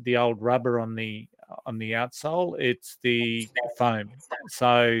the old rubber on the the outsole, it's the foam.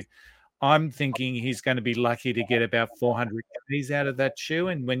 So I'm thinking he's going to be lucky to get about 400 Ks out of that shoe.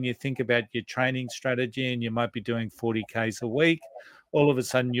 And when you think about your training strategy and you might be doing 40 Ks a week, all of a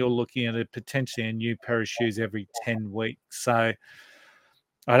sudden you're looking at potentially a new pair of shoes every 10 weeks. So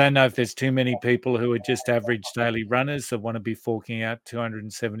I don't know if there's too many people who are just average daily runners that want to be forking out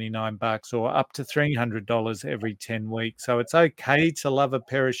 $279 or up to $300 every 10 weeks. So it's okay to love a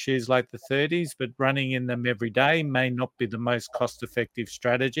pair of shoes like the 30s, but running in them every day may not be the most cost-effective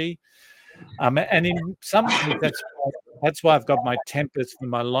strategy. And in some ways, that's why I've got my Tempest for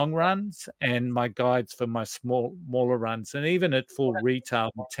my long runs and my guides for my smaller runs. And even at full retail,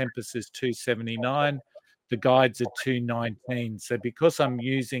 the Tempest is $279. The guides are $219. So because I'm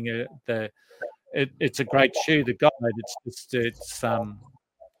using it's a great shoe. The guide,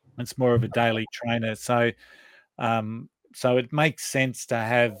 it's more of a daily trainer. So so it makes sense to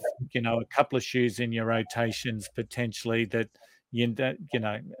have a couple of shoes in your rotations potentially that.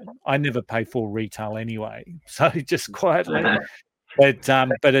 I never pay full retail anyway, so just quietly. But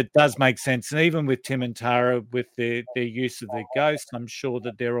it does make sense, and even with Tim and Tara, with their use of their Ghost, I'm sure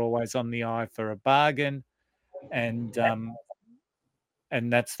that they're always on the eye for a bargain, and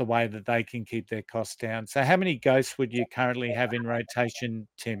that's the way that they can keep their costs down. So, how many Ghosts would you currently have in rotation,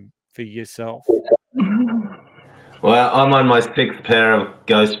 Tim, for yourself? Well, I'm on my 6th pair of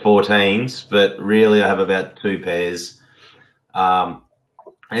Ghost 14s, but really I have about 2 pairs.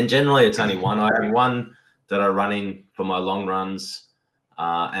 And generally it's only one. I have one that I run in for my long runs,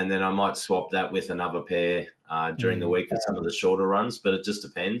 and then I might swap that with another pair during the week for some of the shorter runs, but it just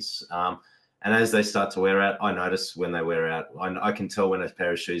depends. And as they start to wear out, I notice when they wear out. I can tell when a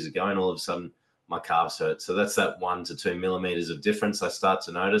pair of shoes are going, all of a sudden my calves hurt. So that's that 1 to 2 millimeters of difference I start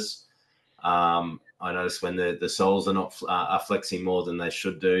to notice. I notice when the soles are not are flexing more than they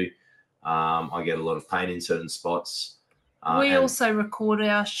should do. I get a lot of pain in certain spots. We also record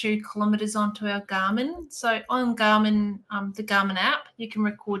our shoe kilometres onto our Garmin. So on Garmin, the Garmin app, you can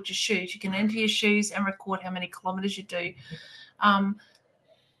record your shoes. You can enter your shoes and record how many kilometres you do,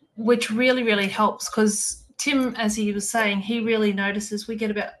 which really, really helps because Tim, as he was saying, he really notices you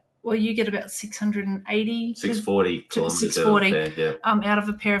get about 680 640 kilometres out of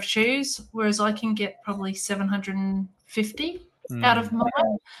a pair of shoes, whereas I can get probably 750 out of mine.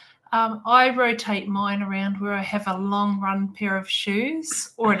 I rotate mine around where I have a long run pair of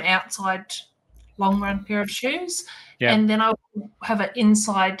shoes or an outside long run pair of shoes. And then I'll have an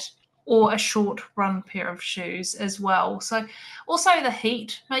inside or a short run pair of shoes as well. So also the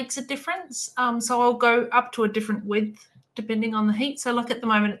heat makes a difference. So I'll go up to a different width depending on the heat. So look, at the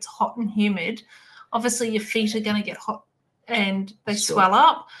moment it's hot and humid. Obviously your feet are going to get hot and they swell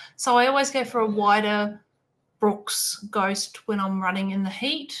up. So I always go for a wider Brooks Ghost when I'm running in the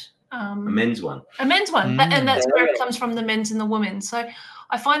heat. A men's one. And that's where it comes from, the men's and the women's. So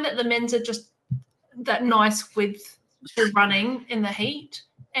I find that the men's are just that nice width for running in the heat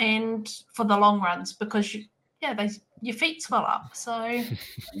and for the long runs because your feet swell up. So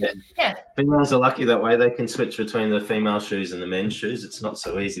females are lucky that way. They can switch between the female shoes and the men's shoes. It's not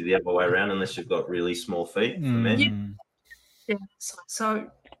so easy the other way around unless you've got really small feet for men. Yeah.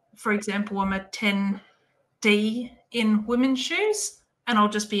 So for example, I'm a 10D in women's shoes. And I'll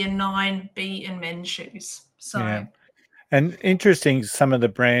just be a 9B in men's shoes. So, and interesting, some of the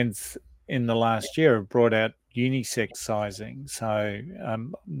brands in the last year have brought out unisex sizing. So,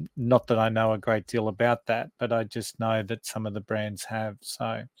 not that I know a great deal about that, but I just know that some of the brands have.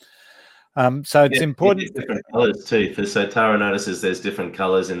 So, it's important. Different colors too. So Tara notices there's different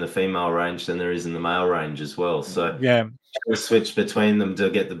colors in the female range than there is in the male range as well. So she'll switch between them to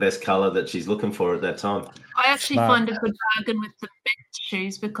get the best color that she's looking for at that time. I actually find a good bargain with the men's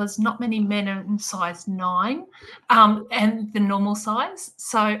shoes because not many men are in size 9 and the normal size.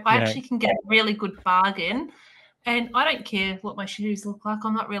 So I actually can get a really good bargain. And I don't care what my shoes look like.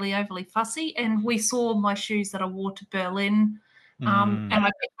 I'm not really overly fussy. And we saw my shoes that I wore to Berlin. And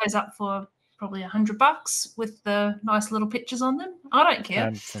I picked those up for probably $100 with the nice little pictures on them. I don't care.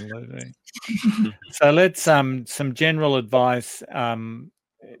 Absolutely. So let's some general advice.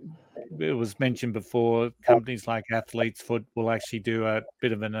 It was mentioned before, companies like Athlete's Foot will actually do a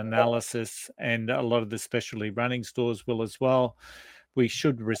bit of an analysis, and a lot of the specialty running stores will as well. We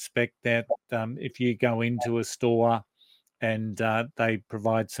should respect that. If you go into a store and they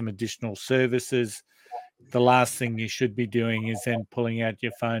provide some additional services, the last thing you should be doing is then pulling out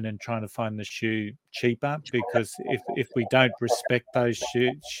your phone and trying to find the shoe cheaper, because if we don't respect those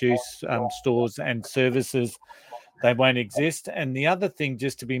shoe stores and services, they won't exist. And the other thing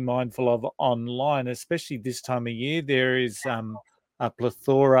just to be mindful of online, especially this time of year, there is a a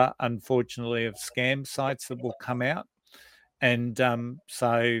plethora, unfortunately, of scam sites that will come out. And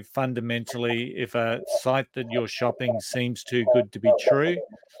so fundamentally, if a site that you're shopping seems too good to be true,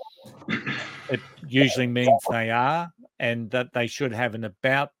 it usually means they are, and that they should have an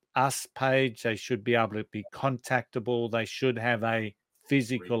About Us page. They should be able to be contactable. They should have a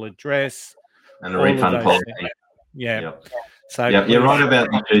physical address. And a all of refund those policy. things. Yeah. Yep. So Yep, you're please- right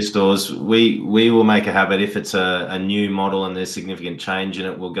about the shoe stores. We will make a habit, if it's a new model and there's significant change in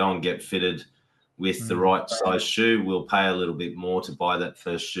it, we'll go and get fitted with the right size shoe. We'll pay a little bit more to buy that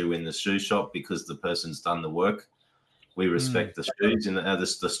first shoe in the shoe shop because the person's done the work. We respect the shoes in the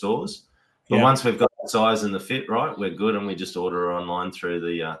stores. But Yeah. once we've got the size and the fit right, we're good, and we just order online through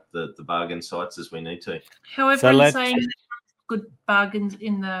the bargain sites as we need to. However, So I'm let's- saying good bargains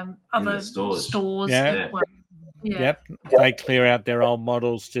in the other stores. Yeah. as well. Yeah. Yep, they clear out their old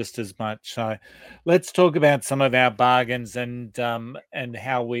models just as much. So let's talk about some of our bargains and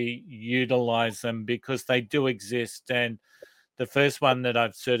how we utilize them, because they do exist. And the first one that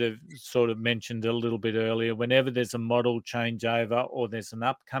I've sort of mentioned a little bit earlier, whenever there's a model changeover or there's an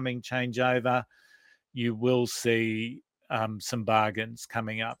upcoming changeover, you will see some bargains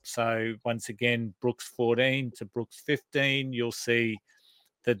coming up. So once again, Brooks 14 to Brooks 15, you'll see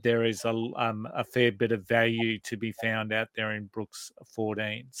that there is a fair bit of value to be found out there in Brooks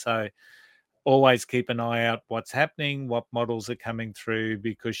 14. So always keep an eye out what's happening, what models are coming through,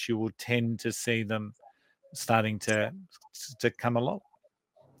 because you will tend to see them starting to come along.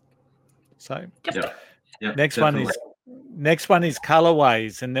 So Yep, next definitely. one is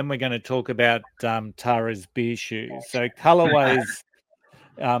colorways, and then we're going to talk about Tara's beer shoes. So colorways,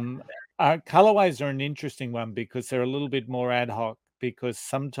 colorways are an interesting one because they're a little bit more ad hoc, because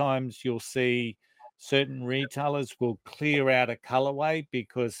sometimes you'll see certain retailers will clear out a colorway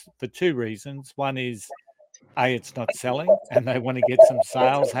because for two reasons. One is it's not selling and they want to get some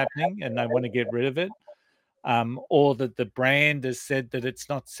sales happening and they want to get rid of it. Or that the brand has said that it's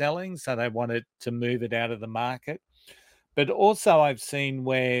not selling, so they wanted to move it out of the market. But also I've seen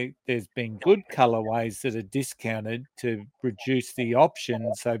where there's been good colorways that are discounted to reduce the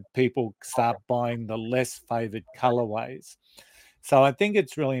option, so people start buying the less favored colorways. So I think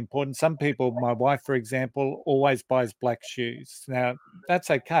it's really important. Some people, my wife, for example, always buys black shoes. Now, that's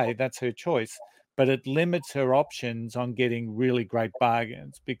okay. That's her choice. But it limits her options on getting really great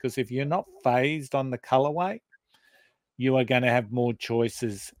bargains, because if you're not phased on the colorway, you are going to have more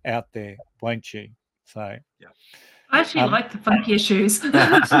choices out there, won't you? So, I actually like the funkier shoes.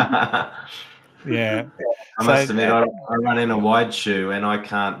 yeah. I must admit, I run in a wide shoe and I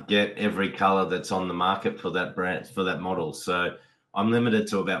can't get every color that's on the market for that brand, for that model. So I'm limited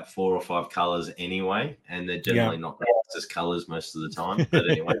to about 4 or 5 colors anyway, and they're generally not the fastest colors most of the time. But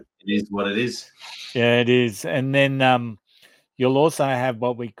anyway, it is what it is. Yeah, it is. And then you'll also have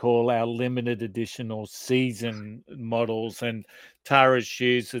what we call our limited edition or season models. And Tara's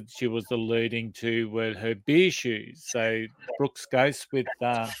shoes that she was alluding to were her beer shoes. So Brooks Ghost with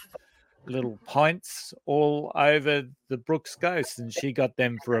little pints all over the Brooks Ghost, and she got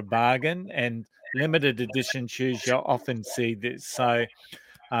them for a bargain. And limited edition shoes, you'll often see this. So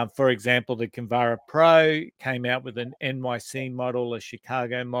for example, the Kinvara Pro came out with an NYC model, a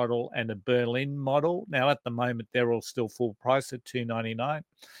Chicago model, and a Berlin model. Now, at the moment, they're all still full price at $299.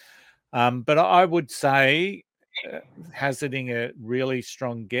 But I would say, hazarding a really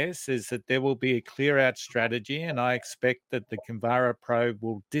strong guess, is that there will be a clear out strategy, and I expect that the Kinvara Pro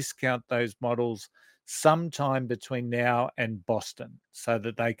will discount those models sometime between now and Boston, so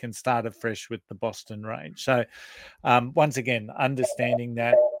that they can start afresh with the Boston range. So once again, understanding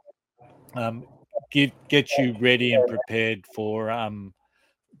that get you ready and prepared for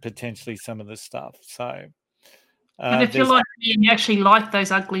potentially some of the stuff. So and if you're like me and you actually like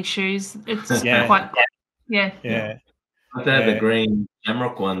those ugly shoes, it's quite I had the green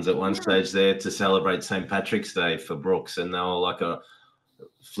Shamrock ones at one stage there to celebrate St. Patrick's Day for Brooks, and they were like a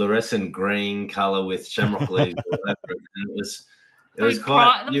fluorescent green color with shamrock leaves. It was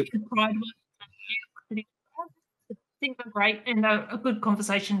quite. I think they're great and a good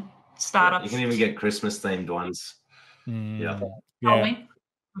conversation starter. You can even get Christmas themed ones. Yeah.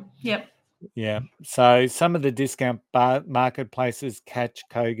 So some of the discount marketplaces, Catch,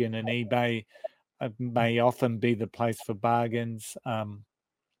 Kogan, and eBay, may often be the place for bargains.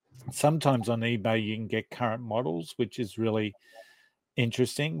 Sometimes on eBay you can get current models, which is really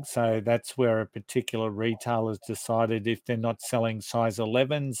interesting. So that's where a particular retailer's decided if they're not selling size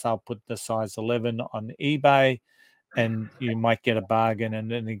 11s, they'll put the size 11 on eBay, and you might get a bargain.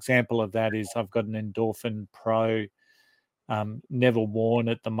 And an example of that is I've got an Endorphin Pro never worn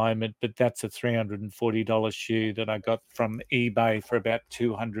at the moment, but that's a $340 shoe that I got from eBay for about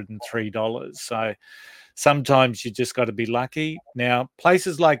 $203. So sometimes you just got to be lucky. Now,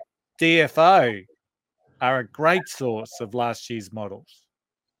 places like DFO are a great source of last year's models.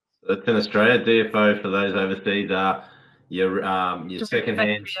 That's in Australia. DFO, for those overseas, are your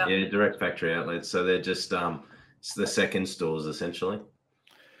secondhand, direct factory outlets. So they're just it's the second stores essentially.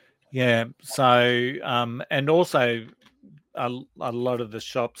 Yeah. So and also a lot of the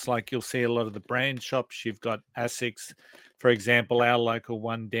shops, like you'll see a lot of the brand shops. You've got ASICS, for example, our local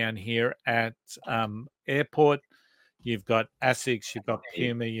one down here at Airport. You've got ASICS, you've got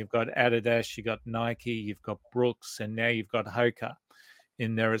Puma, you've got Adidas, you've got Nike, you've got Brooks, and now you've got Hoka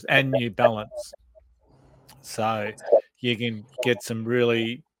in there, and New Balance. So you can get some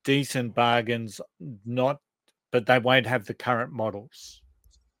really decent bargains, but they won't have the current models.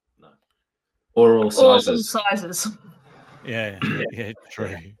 No. Or all sizes. All sizes. Yeah,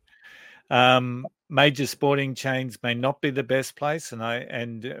 true. Major sporting chains may not be the best place,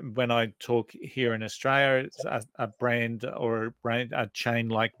 and when I talk here in Australia, it's a brand or a chain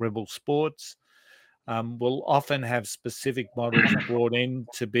like Rebel Sports will often have specific models brought in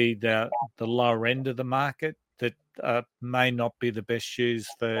to be the lower end of the market that may not be the best shoes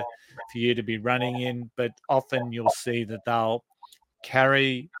for you to be running in, but often you'll see that they'll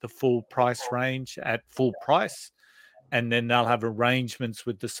carry the full price range at full price. And then they'll have arrangements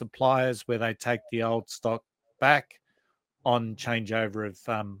with the suppliers where they take the old stock back on changeover of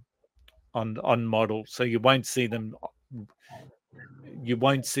on models. So you won't see them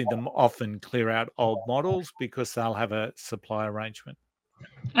often clear out old models because they'll have a supply arrangement.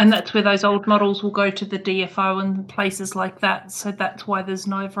 And that's where those old models will go to the DFO and places like that. So that's why there's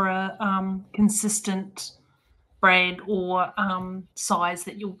never a consistent brand or size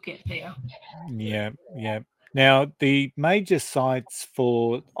that you'll get there. Yeah. Now, the major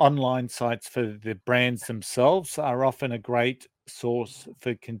online sites for the brands themselves are often a great source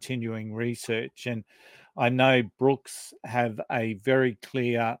for continuing research. And I know Brooks have a very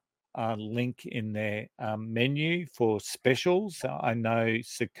clear link in their menu for specials. I know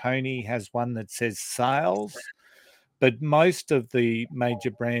Saucony has one that says sales, but most of the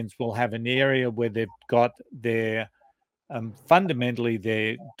major brands will have an area where they've got their fundamentally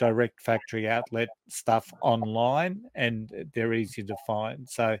their direct factory outlet stuff online, and they're easy to find.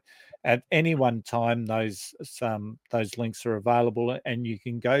 So at any one time, those links are available, and you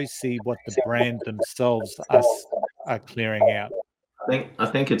can go see what the brand themselves are clearing out. I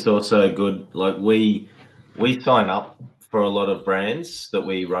think it's also good. Like we sign up for a lot of brands that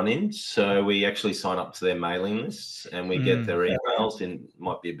we run in, so we actually sign up to their mailing lists and we get their emails. And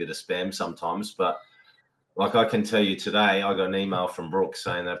might be a bit of spam sometimes, but like I can tell you today, I got an email from Brooks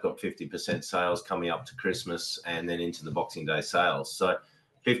saying they've got 50% sales coming up to Christmas and then into the Boxing Day sales. So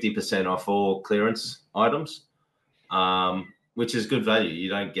 50% off all clearance items, which is good value. You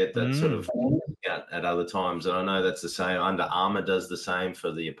don't get that sort of at other times. And I know that's the same. Under Armour does the same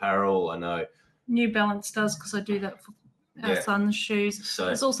for the apparel. I know New Balance does, because I do that for our son's shoes. So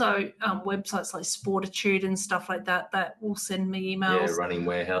there's also websites like Sportitude and stuff like that will send me emails. Yeah, Running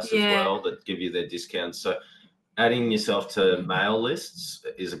Warehouse as well, that give you their discounts. So adding yourself to mail lists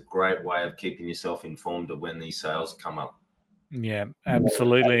is a great way of keeping yourself informed of when these sales come up. Yeah,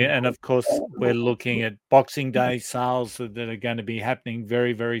 absolutely. And of course, we're looking at Boxing Day sales that are going to be happening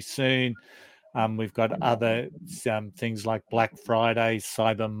very, very soon. We've got other things like Black Friday,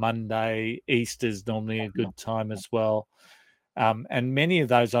 Cyber Monday, Easter's normally a good time as well. And many of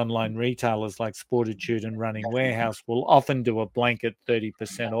those online retailers like Sportitude and Running Warehouse will often do a blanket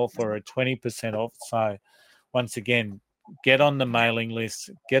 30% off or a 20% off. So once again, get on the mailing list,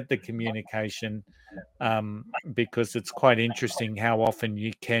 get the communication, because it's quite interesting how often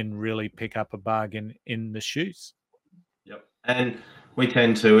you can really pick up a bargain in the shoes. Yep. And we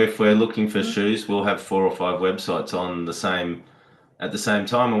tend to, if we're looking for shoes, we'll have 4 or 5 websites on at the same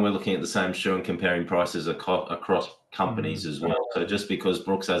time, and we're looking at the same shoe and comparing prices across companies as well. So just because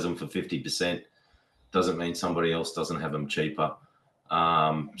Brooks has them for 50% doesn't mean somebody else doesn't have them cheaper.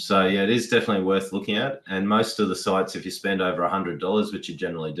 So yeah, it is definitely worth looking at. And most of the sites, if you spend over $100, which you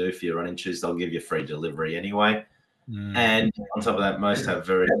generally do for your running shoes, they'll give you free delivery anyway. And on top of that, most have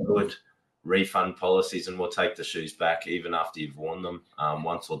very good refund policies and will take the shoes back even after you've worn them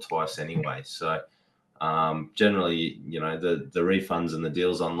once or twice anyway. So generally, the refunds and the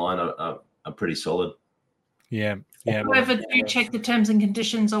deals online are pretty solid. Yeah. However, do check the terms and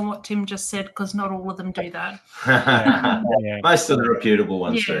conditions on what Tim just said, because not all of them do that. Most of the reputable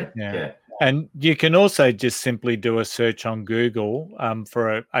ones do. Yeah. And you can also just simply do a search on Google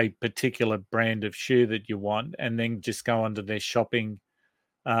for a particular brand of shoe that you want, and then just go onto their shopping.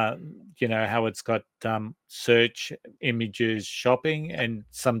 How it's got search images shopping, and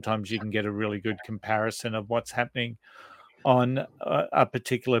sometimes you can get a really good comparison of what's happening on a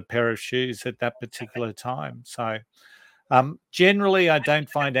particular pair of shoes at that particular time. So generally, I don't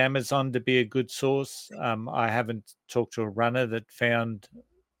find Amazon to be a good source. I haven't talked to a runner that found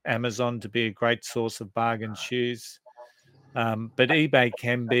Amazon to be a great source of bargain shoes. But eBay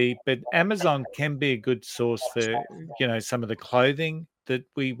can be, but Amazon can be a good source for, some of the clothing that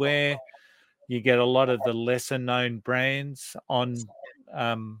we wear. You get a lot of the lesser known brands on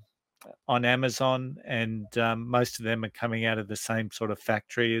Amazon, and most of them are coming out of the same sort of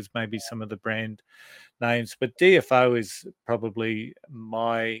factory as maybe some of the brand names. But DFO is probably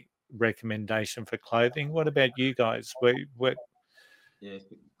my recommendation for clothing. What about you guys? Yeah,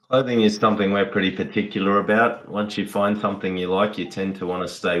 clothing is something we're pretty particular about. Once you find something you like, you tend to want to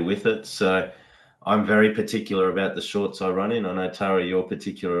stay with it. So I'm very particular about the shorts I run in. I know, Tara, you're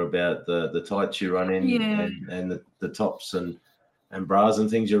particular about the tights you run in, and the tops and bras and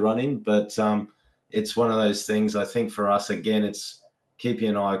things you run in. But it's one of those things, I think for us, again, it's keeping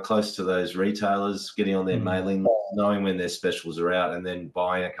an eye close to those retailers, getting on their mailing list, knowing when their specials are out, and then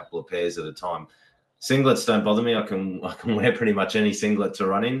buying a couple of pairs at a time. Singlets don't bother me. I can wear pretty much any singlet to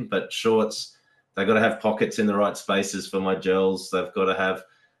run in, but shorts, they've got to have pockets in the right spaces for my gels. They've got to have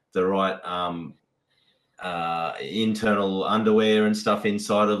the right internal underwear and stuff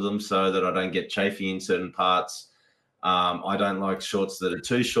inside of them so that I don't get chafing in certain parts. I don't like shorts that are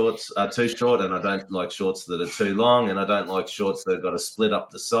too short, and I don't like shorts that are too long, and I don't like shorts that have got to split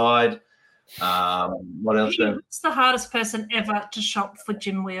up the side. What else? He's the hardest person ever to shop for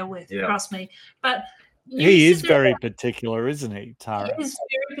gym wear with, trust me. But he is very particular, isn't he, Tara? He is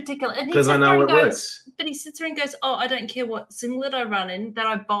very particular. Because I know it works. But he sits there and goes, I don't care what singlet I run in, that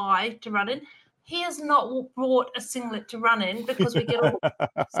I buy to run in. He has not brought a singlet to run in because we get all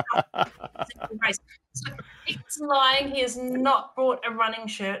stuff. So he's lying. He has not brought a running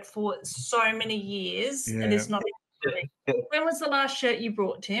shirt for so many years, and it's not. When was the last shirt you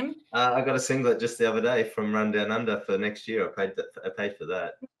brought, Tim? I got a singlet just the other day from Run Down Under for next year. I paid for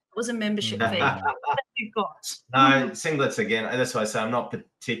that. It was a membership fee. That you got. No, singlets again. That's why I say I'm not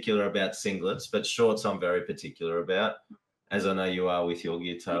particular about singlets, but shorts I'm very particular about, as I know you are with your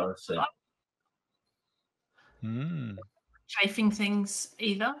gear, Tara. So. Chafing things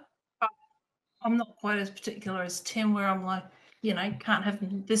either, but I'm not quite as particular as Tim, where I'm like, can't have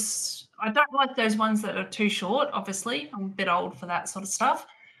this. I don't like those ones that are too short. Obviously, I'm a bit old for that sort of stuff.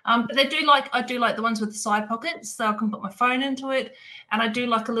 But I do like the ones with the side pockets, so I can put my phone into it, and I do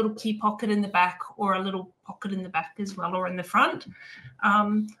like a little key pocket in the back, or a little pocket in the back as well, or in the front.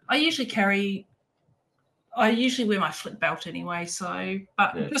 I usually wear my flip belt anyway,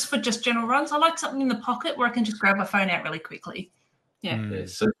 just for general runs, I like something in the pocket where I can just grab my phone out really quickly. Yeah.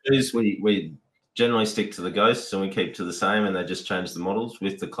 So shoes, we generally stick to the Ghosts, and we keep to the same, and they just change the models.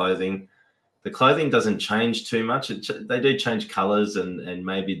 With the clothing doesn't change too much. They do change colors and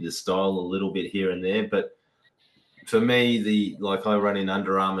maybe the style a little bit here and there, but for me, I run in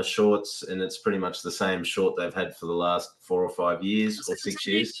Under Armour shorts, and it's pretty much the same short they've had for the last 4 or 5 years or 6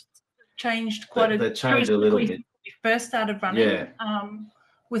 years. Changed they changed a little bit. When we first started running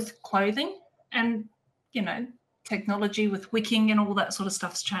with clothing, and technology with wicking and all that sort of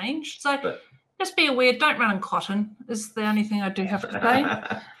stuff's changed. So just be aware, don't run in cotton is the only thing I do have to say.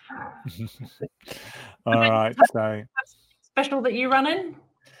 All right, so special that you run in?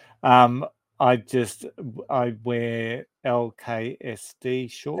 I wear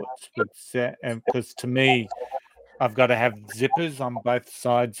LKSD shorts, because to me, I've got to have zippers on both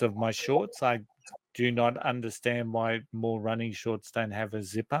sides of my shorts. I do not understand why more running shorts don't have a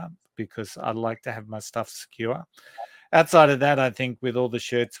zipper, because I like to have my stuff secure. Outside of that, I think with all the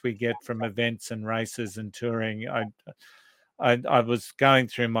shirts we get from events and races and touring, I was going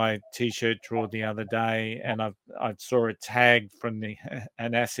through my T-shirt drawer the other day, and I saw a tag from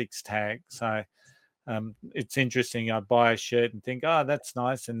an ASICS tag. So it's interesting. I buy a shirt and think, that's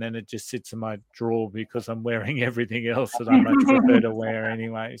nice, and then it just sits in my drawer because I'm wearing everything else that I much prefer to wear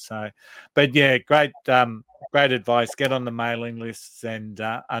anyway. So, but yeah, great advice. Get on the mailing lists and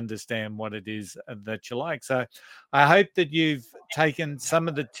understand what it is that you like. So I hope that you've taken some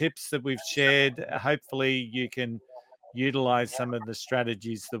of the tips that we've shared. Hopefully you can utilize some of the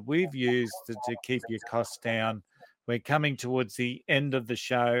strategies that we've used to keep your costs down. We're coming towards the end of the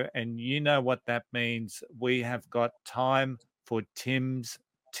show, and you know what that means. We have got time for Tim's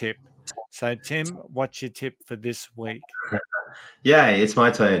tip. So, Tim, what's your tip for this week? Yeah, it's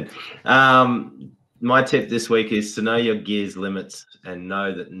my turn. My tip this week is to know your gear's limits and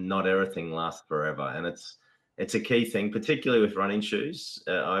know that not everything lasts forever. And it's a key thing, particularly with running shoes.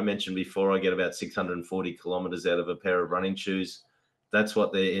 I mentioned before, I get about 640 kilometers out of a pair of running shoes. That's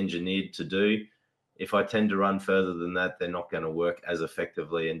what they're engineered to do. If I tend to run further than that, they're not going to work as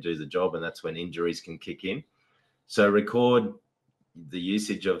effectively and do the job. And that's when injuries can kick in. So record the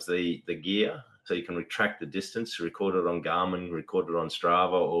usage of the gear. So you can retract the distance, record it on Garmin, record it on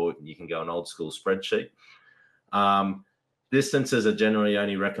Strava, or you can go an old school spreadsheet. Distances are generally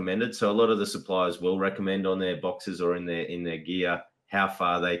only recommended. So a lot of the suppliers will recommend on their boxes or in their gear how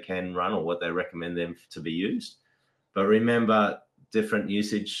far they can run or what they recommend them to be used. But remember, different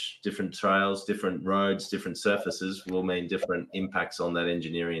usage, different trails, different roads, different surfaces will mean different impacts on that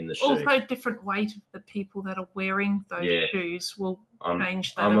engineering in the shoe. Also, different weight of the people that are wearing those shoes will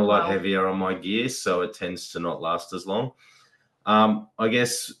change that. I'm a lot heavier on my gear, so it tends to not last as long. I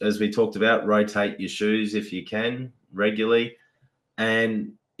guess, as we talked about, rotate your shoes if you can regularly.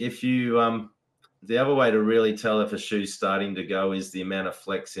 And if you, the other way to really tell if a shoe's starting to go is the amount of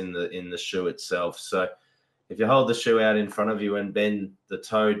flex in the shoe itself. So if you hold the shoe out in front of you and bend the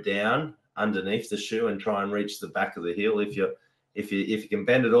toe down underneath the shoe and try and reach the back of the heel, if you can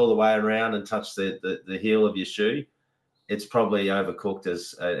bend it all the way around and touch the heel of your shoe, it's probably overcooked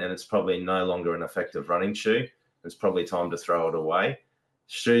and it's probably no longer an effective running shoe. It's probably time to throw it away.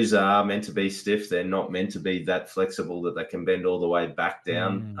 Shoes are meant to be stiff. They're not meant to be that flexible that they can bend all the way back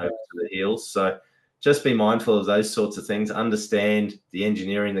down over to the heels. So just be mindful of those sorts of things. Understand the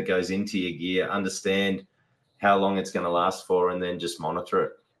engineering that goes into your gear. Understand how long it's going to last for, and then just monitor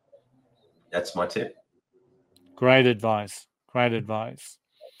it. That's my tip. Great advice. Great advice.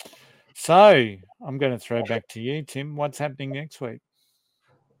 So I'm going to throw back to you, Tim. What's happening next week?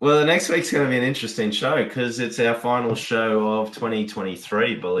 Well, the next week's going to be an interesting show because it's our final show of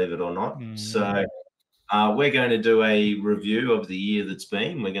 2023, believe it or not. So we're going to do a review of the year that's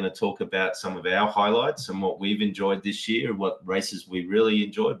been. We're going to talk about some of our highlights and what we've enjoyed this year, what races we really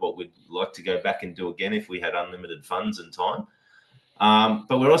enjoyed, what we'd like to go back and do again if we had unlimited funds and time.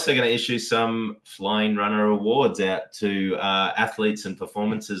 But we're also going to issue some Flying Runner awards out to athletes and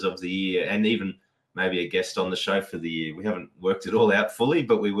performances of the year, and even maybe a guest on the show for the year. We haven't worked it all out fully,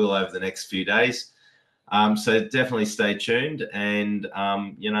 but we will over the next few days. So definitely stay tuned and,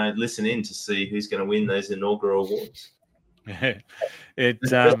 listen in to see who's going to win those inaugural awards.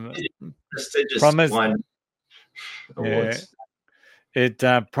 It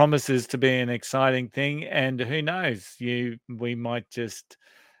promises to be an exciting thing, and who knows, we might just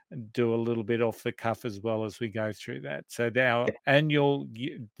do a little bit off the cuff as well as we go through that. So our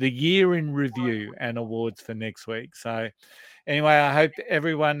the year in review and awards for next week. So anyway, I hope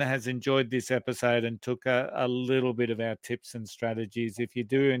everyone has enjoyed this episode and took a little bit of our tips and strategies. If you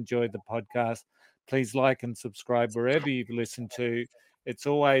do enjoy the podcast, please like and subscribe wherever you've listened to. It's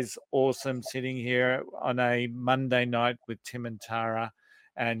always awesome sitting here on a Monday night with Tim and Tara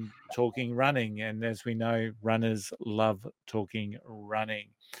and talking running. And as we know, runners love talking running.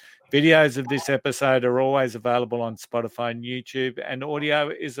 Videos of this episode are always available on Spotify and YouTube, and audio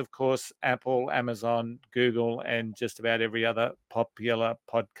is, of course, Apple, Amazon, Google, and just about every other popular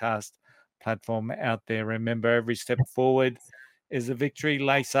podcast platform out there. Remember, every step forward is a victory.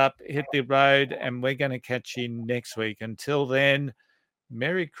 Lace up, hit the road, and we're going to catch you next week. Until then,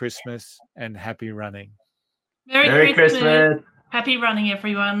 Merry Christmas and happy running. Merry Christmas. Happy running,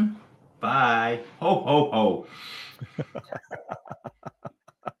 everyone. Bye. Ho, ho, ho.